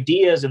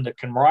ideas and the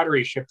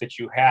camaraderie that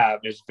you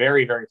have is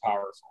very, very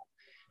powerful.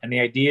 And the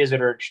ideas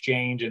that are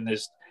exchanged in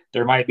this,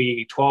 there might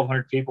be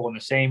 1,200 people in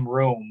the same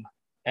room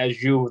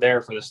as you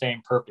there for the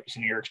same purpose,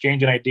 and you're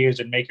exchanging ideas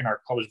and making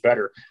our clubs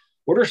better.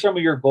 What are some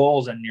of your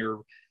goals and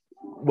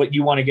what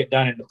you want to get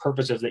done and the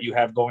purposes that you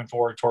have going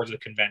forward towards the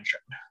convention?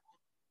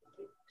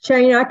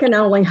 Shane, I can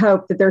only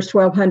hope that there's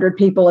 1,200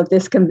 people at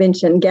this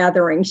convention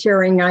gathering,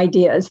 sharing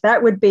ideas.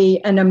 That would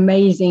be an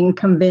amazing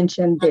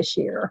convention this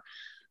year.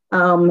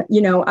 You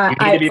need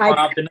to be more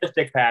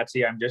optimistic,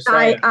 Patsy. I'm just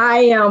saying. I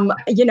am,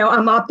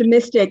 I'm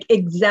optimistic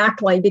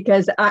exactly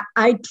because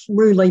I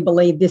truly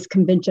believe this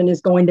convention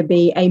is going to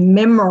be a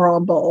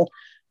memorable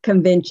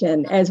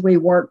convention as we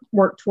work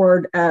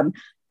toward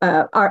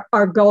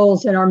our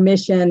goals and our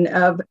mission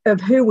of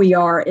who we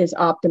are as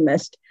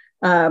optimists.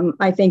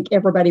 I think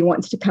everybody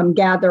wants to come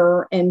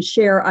gather and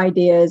share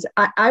ideas.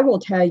 I will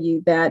tell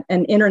you that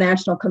an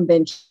international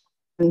convention,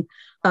 and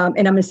I'm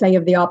going to say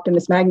of the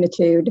optimist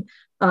magnitude,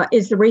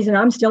 is the reason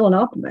I'm still an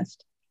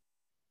optimist.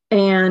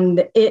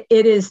 And it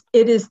is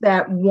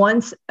that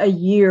once a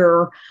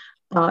year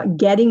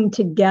getting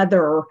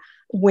together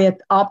with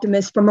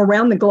optimists from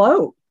around the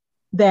globe,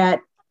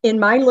 that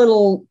in my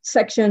little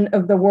section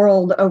of the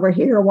world over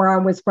here where I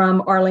was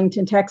from,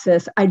 Arlington,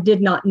 Texas, I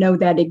did not know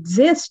that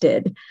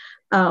existed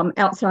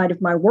outside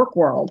of my work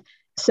world.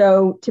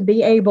 So to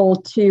be able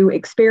to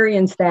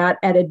experience that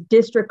at a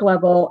district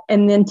level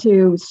and then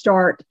to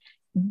start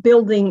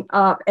building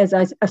up as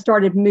I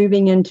started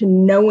moving into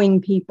knowing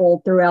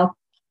people throughout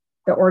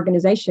the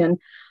organization,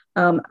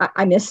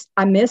 I miss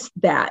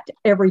that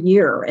every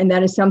year. And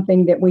that is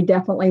something that we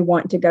definitely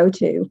want to go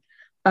to.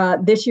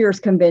 This year's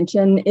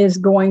convention is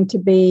going to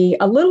be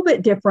a little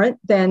bit different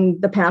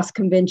than the past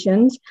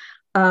conventions,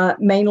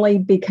 mainly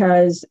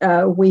because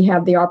we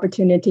have the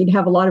opportunity to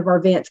have a lot of our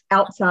events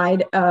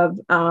outside of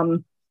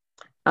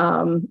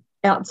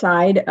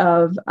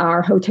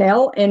our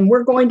hotel, and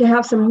we're going to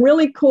have some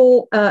really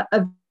cool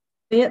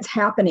events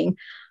happening.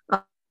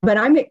 But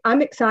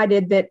I'm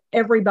excited that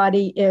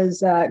everybody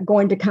is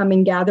going to come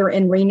and gather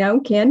in Reno.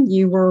 Ken,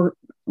 you were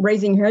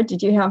raising your head.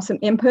 Did you have some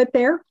input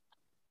there?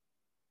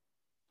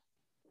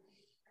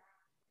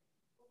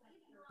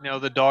 No,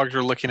 the dogs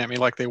are looking at me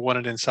like they want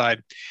it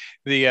inside.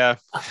 So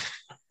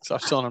I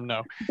was telling them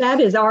no. That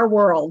is our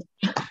world.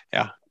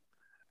 Yeah.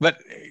 But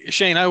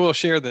Shane, I will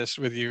share this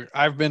with you.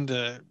 I've been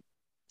to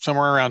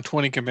somewhere around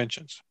 20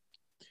 conventions,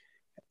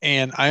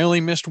 and I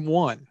only missed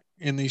one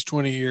in these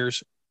 20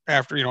 years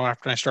after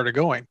I started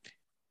going.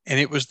 And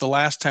it was the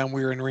last time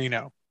we were in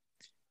Reno.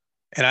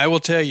 And I will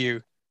tell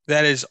you,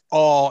 that is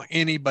all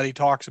anybody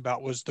talks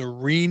about was the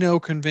Reno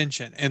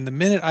convention. And the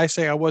minute I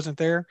say I wasn't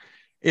there,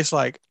 it's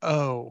like,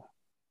 oh,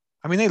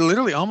 I mean, they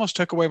literally almost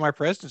took away my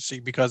presidency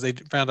because they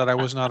found out I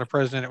was not a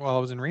president while I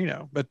was in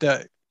Reno. But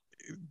the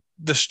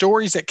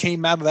stories that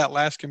came out of that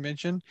last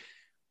convention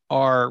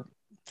are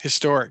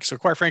historic. So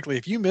quite frankly,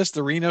 if you missed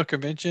the Reno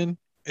convention,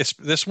 it's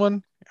this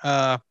one,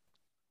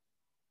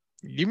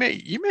 you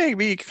may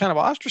be kind of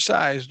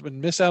ostracized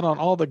and miss out on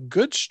all the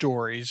good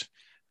stories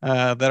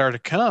that are to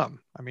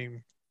come. I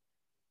mean,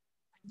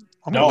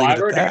 I've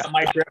already got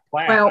my trip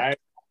planned. Well,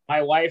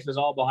 my wife is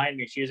all behind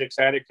me. She's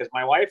excited because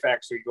my wife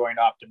actually joined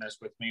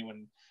Optimist with me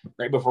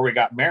right before we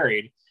got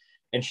married.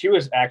 And she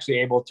was actually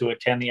able to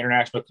attend the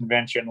international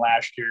convention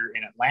last year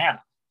in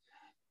Atlanta.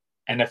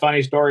 And the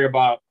funny story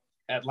about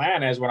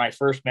Atlanta is when I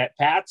first met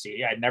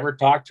Patsy, I'd never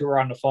talked to her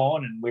on the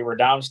phone. And we were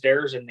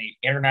downstairs in the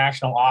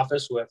international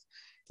office with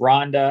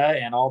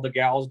Rhonda and all the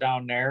gals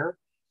down there.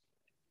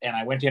 And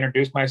I went to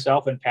introduce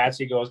myself, and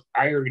Patsy goes,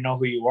 I already know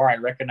who you are. I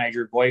recognize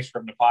your voice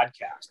from the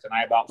podcast. And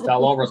I about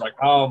fell over. I was like,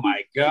 oh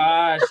my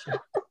gosh.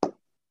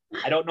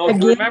 I don't know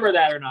if you remember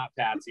that or not,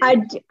 Patsy.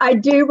 I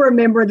do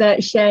remember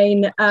that,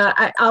 Shane.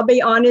 I'll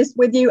be honest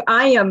with you.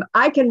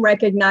 I can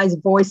recognize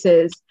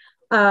voices,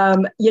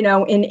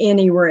 in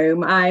any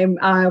room.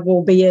 I'll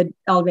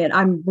admit,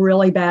 I'm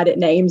really bad at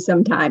names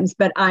sometimes,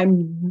 but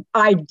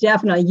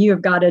you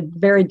have got a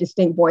very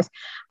distinct voice.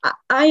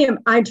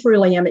 I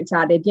truly am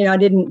excited. I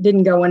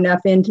didn't go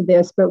enough into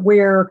this, but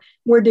we're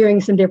doing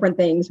some different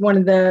things.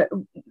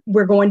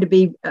 We're going to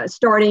be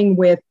starting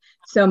with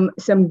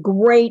some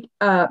great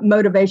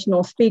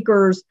motivational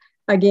speakers.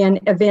 Again,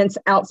 events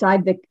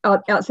outside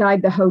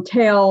the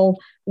hotel.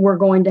 We're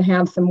going to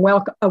have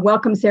a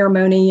welcome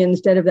ceremony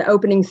instead of the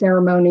opening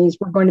ceremonies.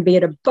 We're going to be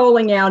at a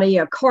bowling alley,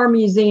 a car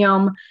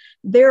museum.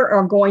 There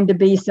are going to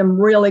be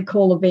some really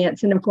cool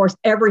events. And of course,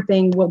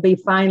 everything will be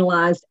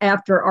finalized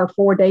after our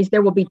 4 days.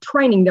 There will be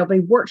training, there'll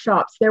be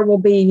workshops, there will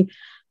be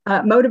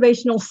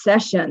motivational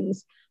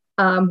sessions.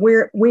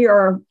 We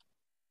are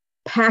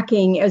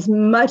packing as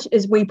much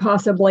as we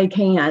possibly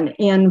can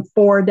in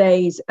 4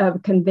 days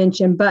of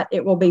convention, but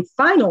it will be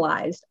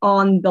finalized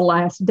on the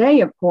last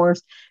day, of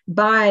course,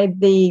 by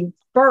the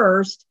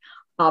first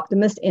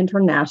Optimist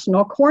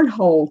International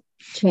Cornhole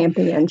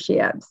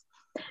Championships.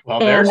 Well,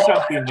 there's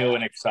something new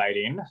and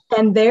exciting.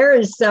 And there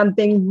is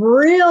something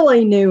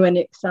really new and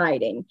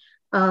exciting.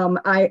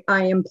 I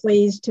am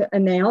pleased to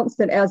announce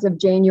that as of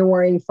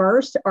January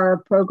 1st, our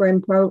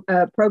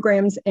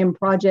Programs and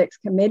Projects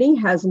Committee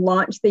has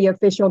launched the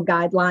official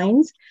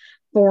guidelines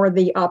for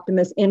the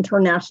Optimist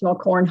International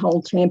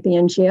Cornhole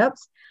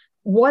Championships.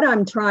 What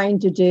I'm trying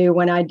to do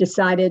when I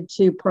decided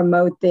to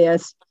promote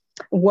this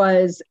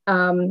was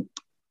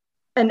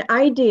an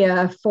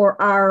idea for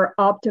our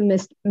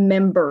Optimist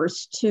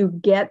members to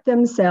get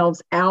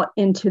themselves out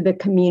into the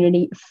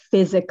community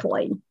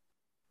physically.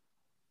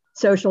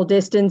 Social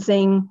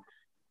distancing,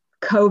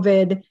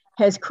 COVID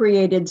has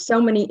created so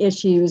many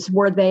issues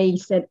where they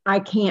said, I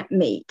can't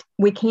meet.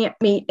 We can't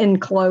meet in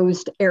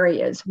closed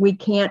areas. We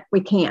can't.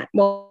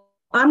 Well,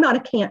 I'm not a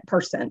can't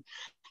person.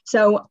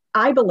 So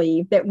I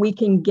believe that we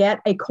can get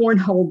a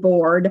cornhole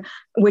board,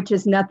 which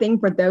is nothing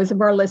for those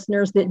of our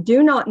listeners that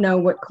do not know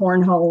what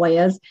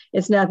cornhole is.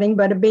 It's nothing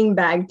but a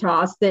beanbag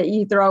toss that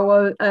you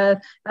throw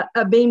a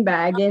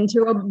beanbag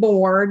into a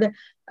board,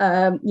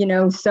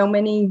 so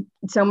many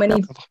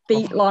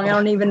feet long. I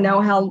don't even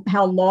know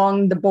how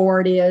long the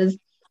board is.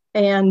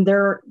 And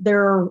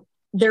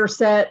they're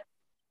set,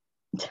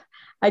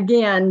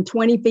 again,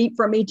 20 feet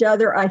from each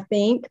other, I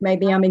think.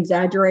 Maybe I'm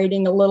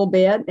exaggerating a little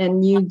bit,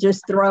 and you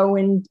just throw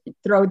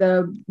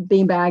the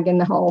beanbag in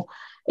the hole.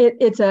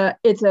 It's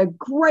a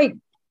great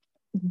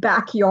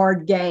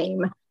backyard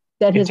game.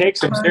 It takes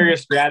some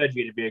serious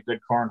strategy to be a good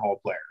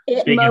cornhole player.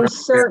 It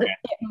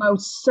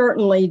most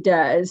certainly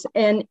does.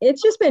 And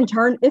it's just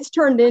turned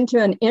into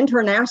an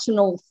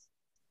international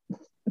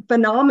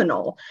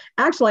phenomenal.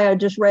 Actually, I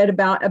just read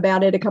about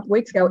it a couple of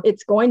weeks ago.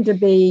 It's going to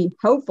be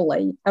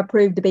hopefully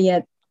approved to be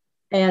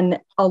an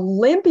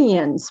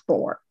Olympian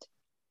sport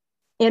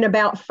in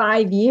about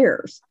 5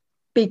 years,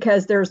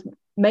 because there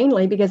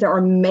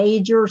are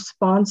major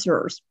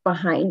sponsors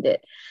behind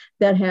it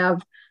that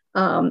have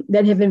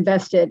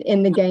invested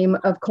in the game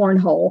of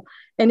cornhole.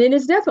 And it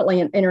is definitely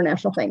an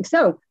international thing.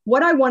 So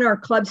what I want our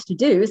clubs to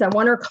do is I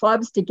want our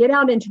clubs to get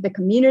out into the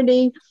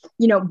community,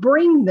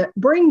 bring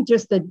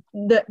just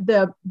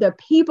the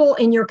people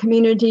in your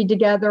community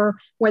together,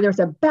 whether it's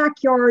a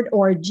backyard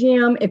or a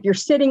gym. If you're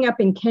sitting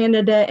up in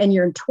Canada and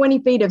you're in 20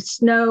 feet of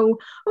snow,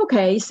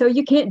 okay, so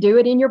you can't do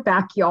it in your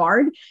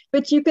backyard,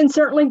 but you can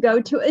certainly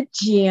go to a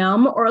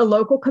gym or a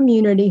local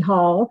community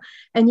hall,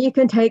 and you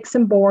can take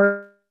some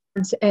boards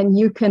and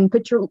you can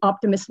put your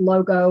Optimist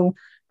logo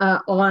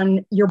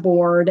on your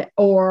board,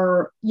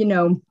 or,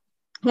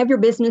 have your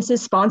businesses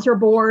sponsor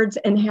boards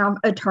and have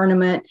a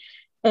tournament.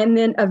 And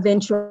then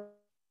eventually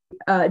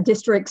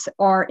districts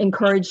are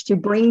encouraged to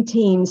bring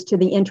teams to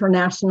the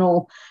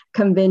international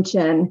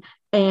convention.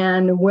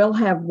 And we'll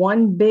have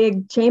one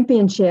big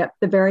championship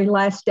the very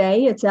last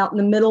day. It's out in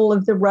the middle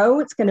of the row.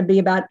 It's going to be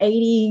about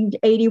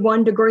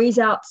 81 degrees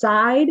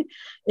outside.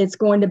 It's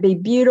going to be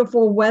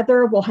beautiful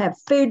weather. We'll have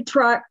food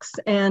trucks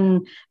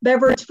and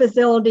beverage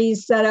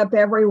facilities set up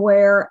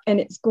everywhere.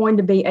 And it's going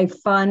to be a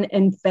fun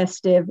and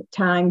festive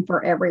time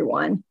for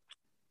everyone.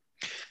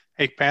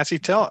 Hey, Patsy,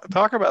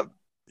 talk about,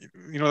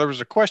 there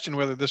was a question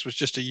whether this was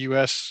just a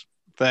U.S.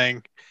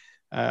 thing.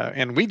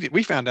 And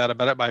we found out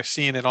about it by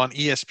seeing it on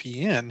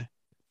ESPN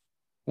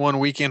one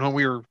weekend when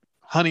we were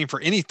hunting for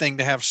anything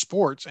to have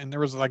sports, and there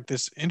was like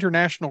this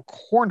international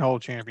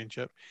cornhole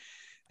championship.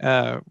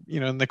 And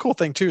the cool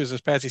thing too is,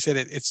 as Patsy said,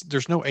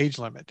 there's no age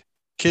limit.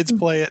 Kids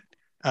play it.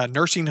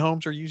 Nursing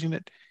homes are using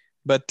it.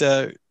 But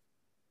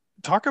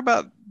talk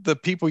about the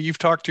people you've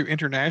talked to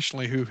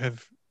internationally who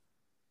have,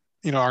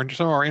 some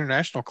of our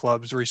international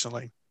clubs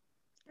recently.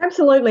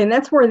 Absolutely. And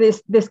that's where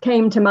this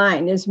came to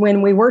mind, is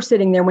when we were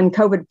sitting there when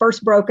COVID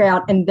first broke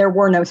out and there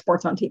were no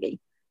sports on TV.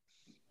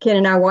 Ken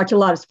and I watch a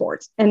lot of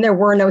sports, and there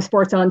were no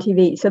sports on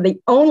TV. So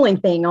the only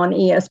thing on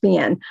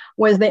ESPN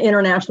was the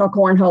International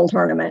Cornhole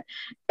Tournament.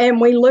 And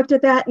we looked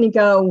at that and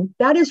go,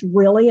 that is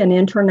really an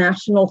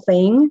international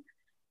thing.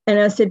 And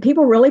I said,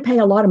 people really pay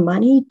a lot of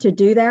money to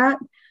do that.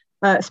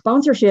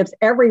 Sponsorships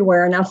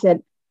everywhere. And I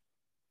said,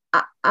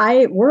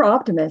 we're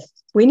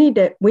optimists. We need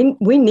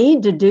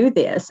to do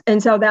this.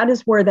 And so that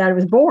is where that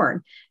was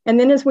born. And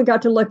then as we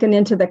got to looking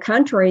into the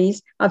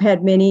countries, I've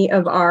had many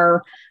of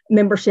our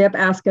membership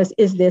ask us,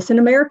 is this an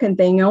American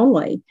thing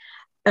only?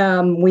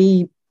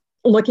 We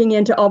looking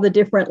into all the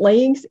different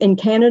leagues in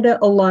Canada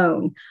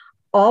alone,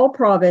 all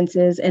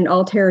provinces and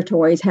all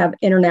territories have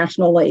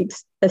international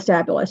leagues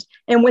established.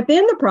 And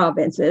within the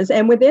provinces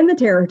and within the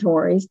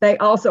territories, they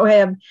also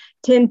have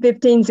 10,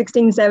 15,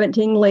 16,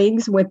 17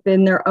 leagues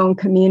within their own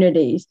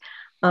communities.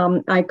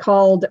 I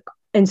called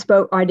and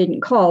spoke, I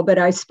didn't call, but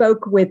I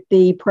spoke with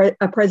the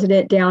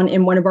president down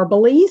in one of our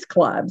Belize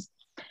clubs.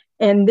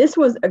 And this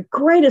was the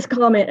greatest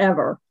comment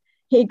ever.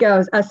 He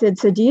goes, I said,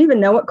 so do you even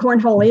know what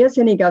cornhole is?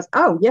 And he goes,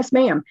 oh, yes,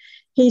 ma'am.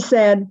 He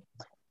said,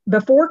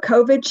 before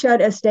COVID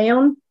shut us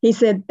down, he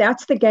said,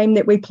 that's the game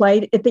that we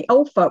played at the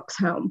old folks'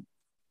 home.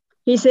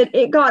 He said,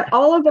 it got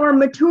all of our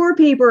mature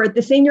people at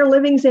the senior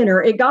living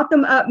center. It got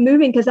them up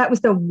moving because that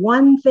was the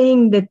one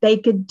thing that they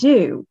could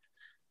do,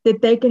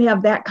 that they could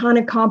have that kind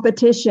of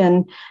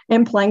competition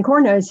and playing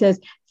cornhole. It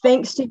says,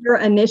 thanks to your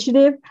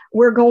initiative,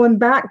 we're going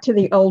back to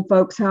the old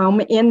folks'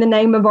 home in the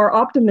name of our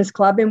Optimist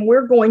Club, and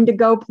we're going to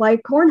go play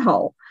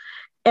cornhole.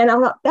 And I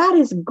thought, that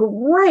is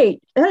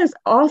great. That is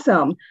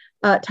awesome.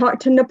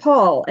 Talked to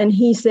Nepal, and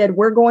he said,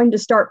 we're going to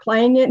start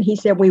playing it. He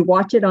said, we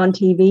watch it on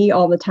TV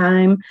all the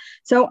time.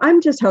 So I'm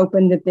just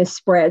hoping that this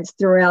spreads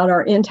throughout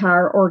our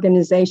entire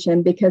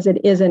organization, because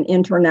it is an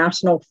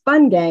international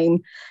fun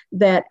game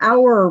that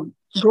our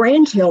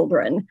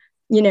grandchildren,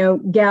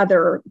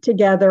 gather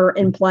together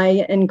and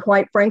play. And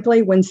quite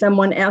frankly, when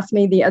someone asked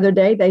me the other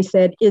day, they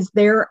said, is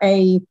there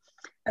a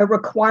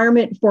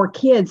requirement for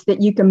kids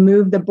that you can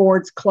move the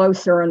boards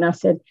closer? And I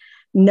said,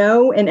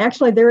 no. And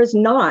actually, there is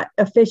not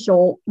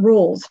official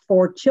rules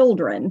for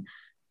children.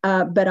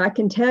 But I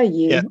can tell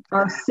you,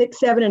 our 6,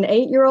 7, and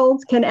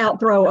 8-year-olds can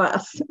outthrow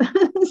us.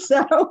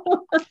 So,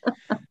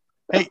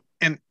 hey,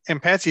 and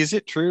Patsy, is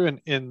it true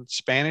in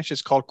Spanish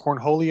it's called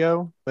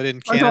cornholio, but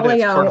in Canada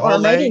it's cornholio, cornhole? Or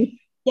maybe,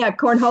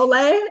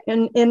 cornhole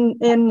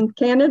in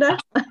Canada.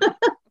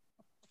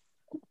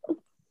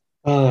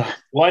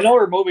 Well, I know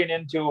we're moving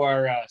into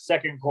our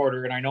second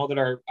quarter, and I know that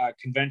our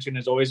convention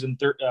is always in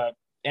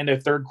end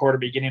of third quarter,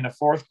 beginning of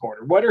fourth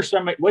quarter.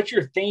 What's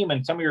your theme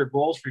and some of your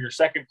goals for your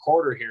second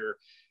quarter here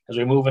as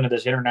we move into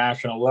this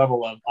international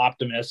level of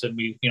Optimus, and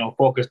we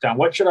focused on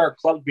what should our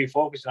clubs be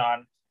focused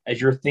on as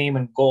your theme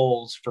and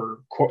goals for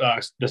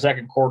the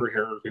second quarter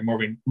here as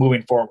we're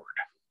moving forward?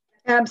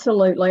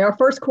 Absolutely. Our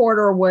first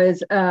quarter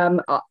was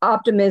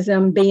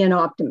optimism, be an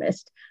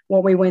optimist,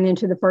 when we went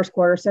into the first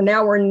quarter. So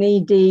now we're knee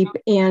deep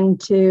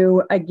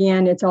into,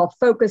 again, it's all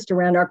focused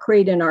around our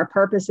creed and our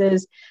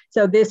purposes.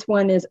 So this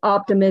one is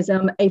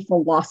optimism, a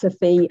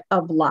philosophy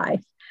of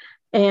life.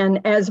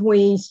 And as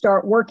we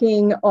start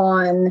working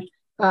on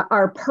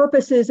our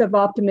purposes of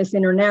Optimist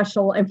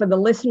International, and for the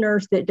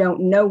listeners that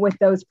don't know what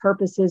those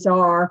purposes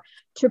are,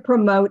 to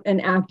promote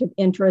an active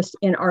interest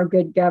in our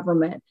good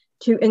government,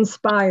 to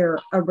inspire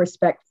a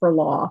respect for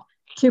law,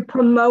 to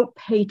promote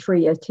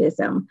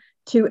patriotism,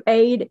 to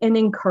aid and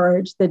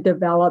encourage the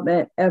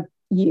development of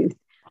youth.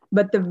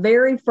 But the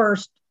very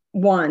first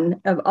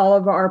one of all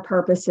of our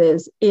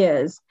purposes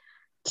is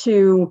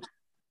to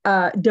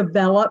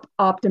develop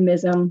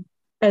optimism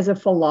as a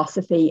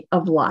philosophy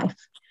of life.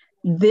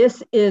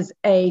 This is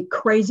a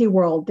crazy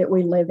world that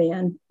we live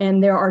in,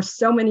 and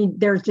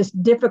there's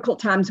just difficult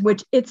times,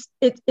 which it's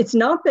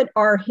not that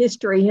our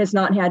history has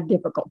not had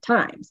difficult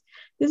times.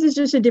 This is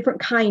just a different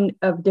kind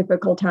of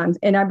difficult times.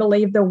 And I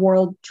believe the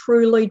world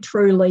truly,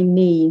 truly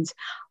needs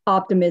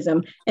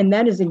optimism. And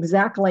that is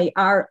exactly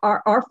our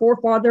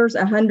forefathers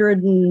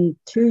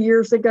 102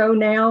 years ago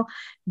now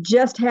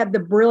just had the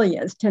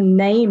brilliance to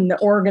name the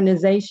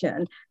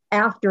organization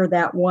after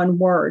that one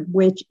word,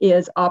 which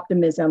is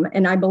optimism.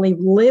 And I believe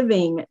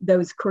living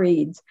those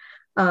creeds,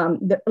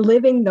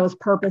 living those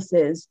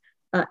purposes,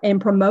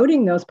 and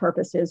promoting those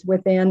purposes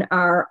within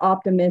our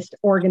Optimist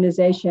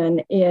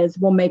organization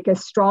will make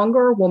us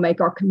stronger, will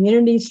make our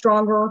community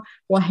stronger,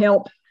 will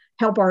help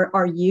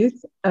our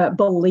youth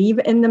believe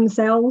in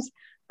themselves.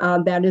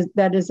 That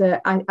is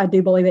I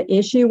do believe an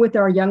issue with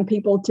our young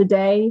people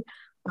today.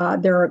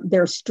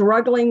 They're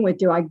struggling with,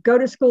 do I go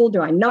to school?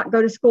 Do I not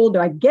go to school? Do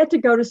I get to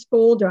go to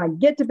school? Do I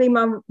get to be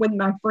with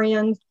my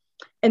friends?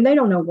 And they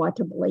don't know what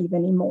to believe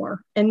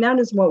anymore. And that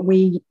is what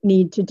we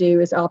need to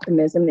do as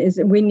Optimism, is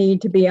that we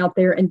need to be out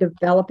there and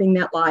developing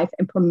that life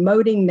and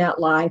promoting that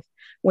life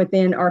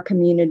within our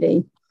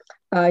community.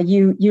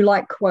 You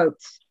like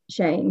quotes,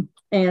 Shane.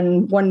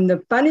 And one of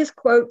the funniest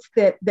quotes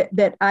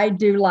that I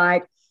do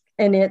like,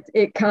 and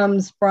it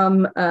comes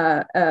from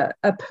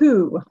a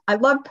Pooh. I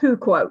love Pooh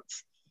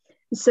quotes.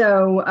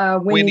 So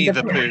Winnie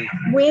the Pooh.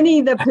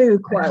 Winnie the Pooh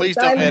quote. Please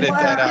don't edit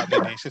that out,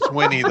 Denise. It's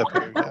Winnie the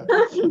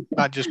Pooh,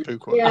 not just Pooh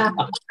quote. Yeah,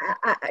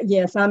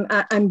 yes.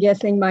 I'm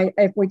guessing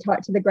if we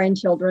talk to the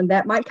grandchildren,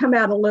 that might come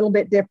out a little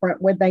bit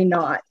different, would they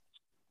not?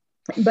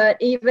 But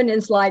even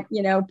as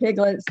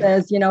Piglet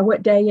says,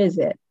 what day is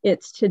it?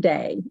 It's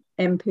today.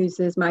 And Pooh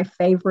says, my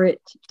favorite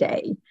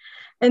day.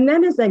 And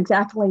that is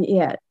exactly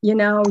it.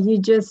 You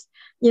just,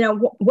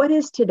 what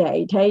is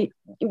today?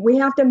 We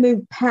have to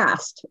move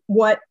past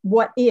what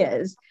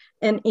is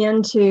and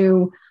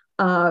into,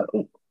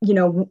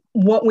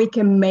 what we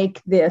can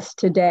make this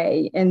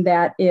today. And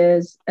that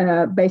is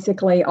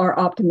basically our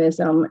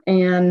optimism.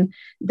 And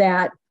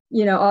that,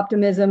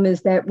 optimism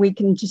is that we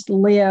can just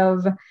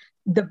live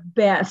the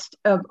best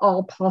of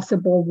all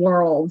possible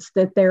worlds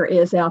that there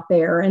is out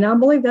there. And I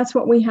believe that's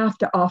what we have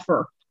to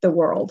offer the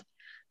world.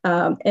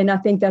 And I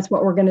think that's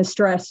what we're going to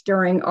stress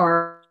during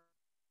our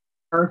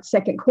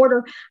second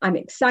quarter. I'm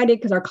excited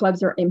because our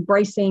clubs are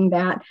embracing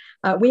that.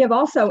 We have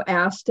also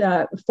asked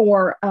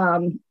for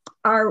any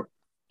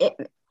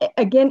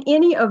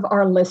of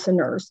our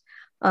listeners,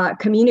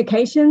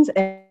 communications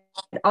at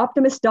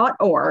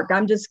optimist.org. I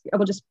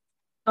will just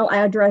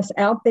address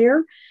out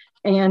there.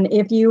 And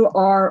if you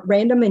are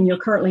random and you're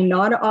currently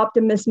not an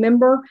Optimist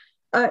member,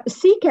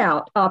 seek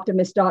out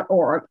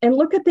optimist.org and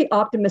look at the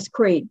Optimist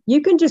Creed.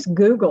 You can just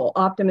Google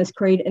Optimist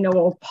Creed and it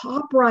will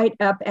pop right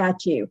up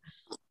at you.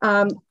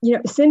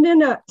 Send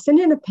in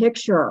a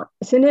picture,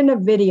 send in a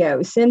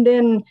video, send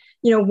in,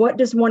 what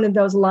does one of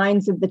those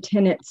lines of the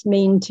tenets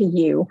mean to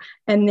you?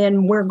 And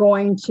then we're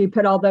going to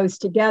put all those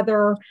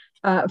together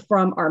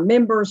from our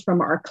members, from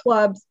our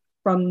clubs,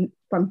 from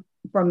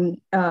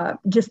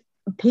just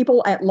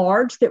people at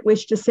large that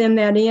wish to send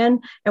that in.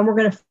 And we're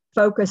going to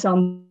focus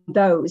on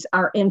those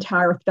our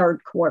entire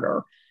third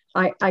quarter.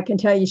 I can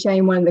tell you,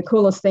 Shane, one of the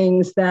coolest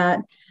things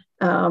that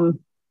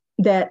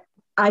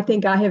I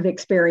think I have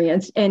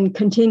experienced and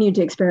continue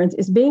to experience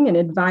is being an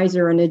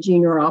advisor in a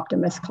junior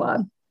optimist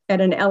club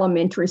at an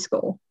elementary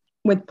school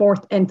with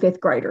 4th and 5th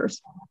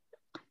graders.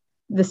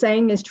 The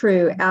saying is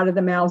true, out of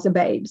the mouths of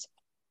babes.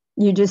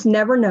 You just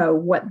never know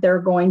what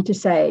they're going to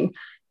say,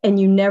 and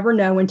you never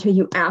know until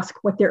you ask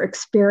what their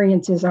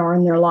experiences are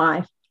in their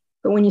life.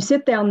 But when you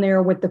sit down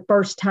there with the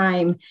first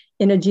time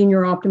in a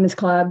junior optimist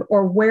club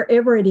or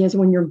wherever it is,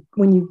 when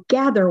you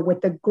gather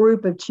with a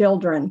group of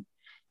children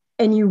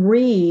and you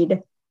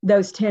read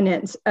those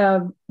tenets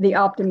of the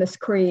Optimist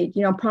Creed,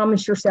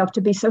 promise yourself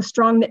to be so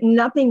strong that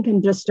nothing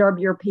can disturb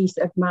your peace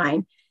of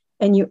mind.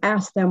 And you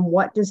ask them,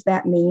 what does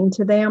that mean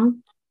to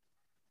them?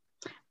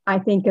 I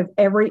think if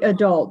every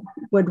adult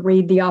would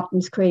read the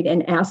Optimist Creed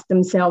and ask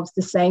themselves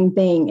the same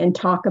thing and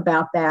talk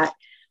about that,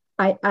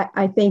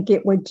 I think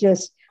it would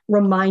just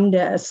remind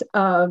us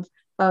of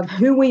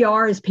who we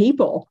are as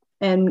people.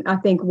 And I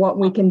think what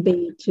we can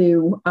be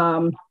to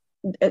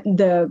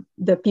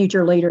the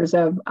future leaders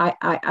of,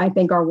 I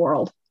think, our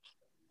world.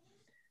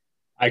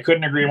 I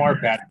couldn't agree more,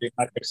 Pat.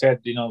 Like I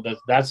said,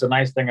 that's the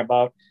nice thing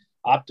about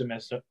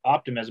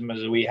optimism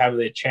is we have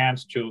the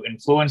chance to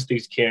influence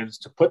these kids,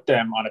 to put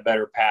them on a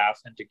better path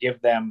and to give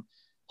them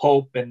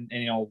hope and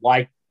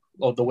like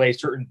the way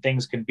certain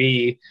things can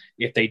be.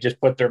 If they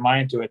just put their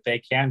mind to it, they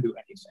can do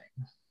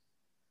anything.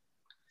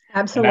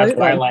 Absolutely. And that's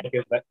what I like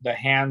is that the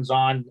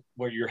hands-on,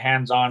 where you're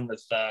hands-on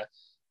with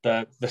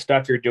the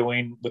stuff you're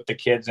doing with the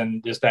kids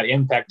and just that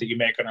impact that you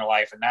make on their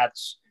life. And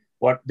that's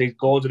what the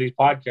goals of these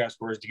podcasts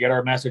were, is to get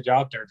our message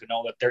out there, to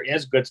know that there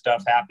is good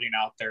stuff happening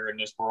out there in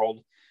this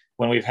world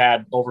when we've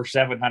had over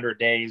 700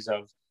 days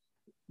of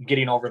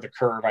getting over the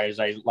curve, as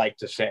I like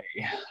to say.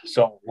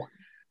 So,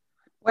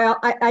 well,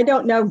 I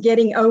don't know,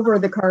 getting over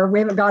the curve. We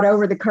haven't got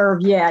over the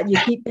curve yet. You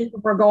keep thinking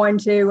we're going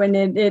to, and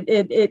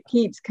it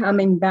keeps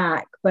coming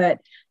back. But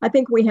I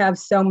think we have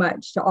so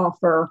much to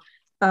offer,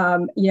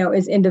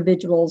 as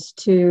individuals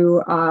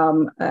to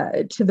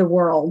the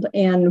world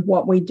and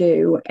what we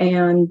do.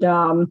 And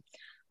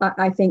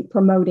I think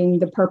promoting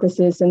the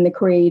purposes and the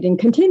creed and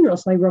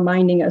continuously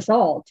reminding us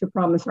all to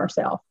promise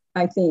ourselves,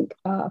 I think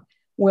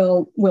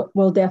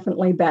will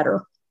definitely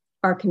better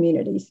our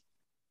communities.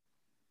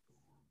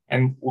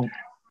 And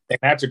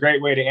that's a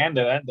great way to end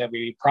it, that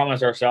we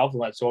promise ourselves.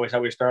 And that's always how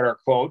we start our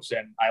quotes.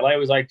 And I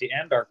always like to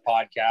end our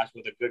podcast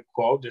with a good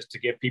quote, just to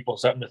give people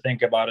something to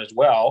think about as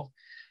well.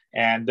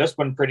 And this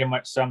one pretty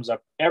much sums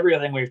up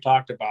everything we've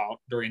talked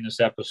about during this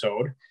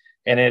episode.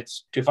 And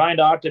it's, to find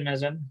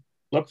optimism,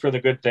 look for the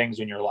good things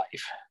in your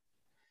life.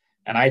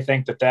 And I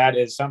think that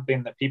is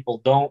something that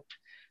people don't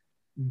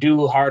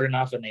do hard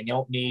enough, and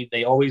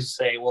they always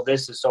say, well,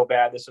 this is so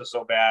bad. This is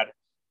so bad.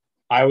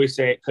 I always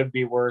say it could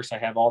be worse. I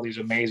have all these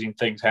amazing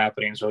things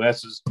happening. So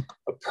this is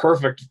a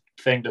perfect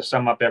thing to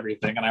sum up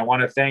everything. And I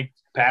want to thank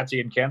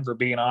Patsy and Ken for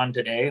being on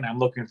today. And I'm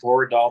looking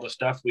forward to all the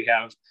stuff we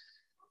have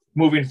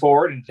moving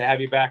forward, and to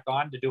have you back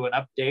on to do an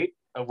update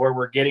of where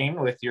we're getting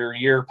with your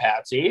year,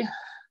 Patsy.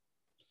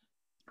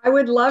 I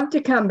would love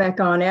to come back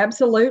on.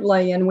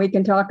 Absolutely. And we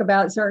can talk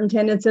about certain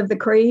tenets of the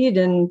creed.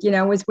 And,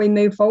 as we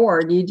move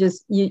forward,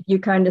 you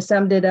kind of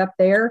summed it up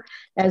there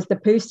as the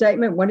Pooh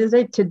statement. What is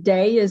it?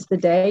 Today is the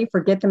day.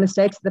 Forget the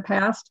mistakes of the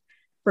past,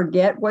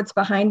 forget what's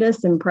behind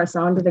us, and press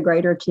on to the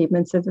greater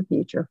achievements of the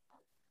future.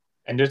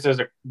 And just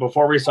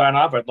before we sign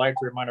off, I'd like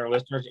to remind our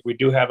listeners that we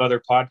do have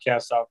other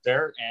podcasts out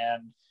there,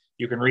 and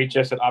you can reach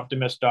us at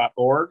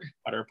optimist.org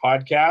at our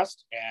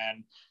podcast,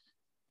 and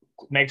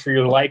make sure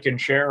you like and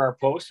share our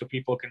posts so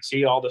people can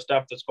see all the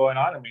stuff that's going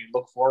on, and we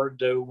look forward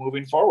to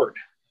moving forward.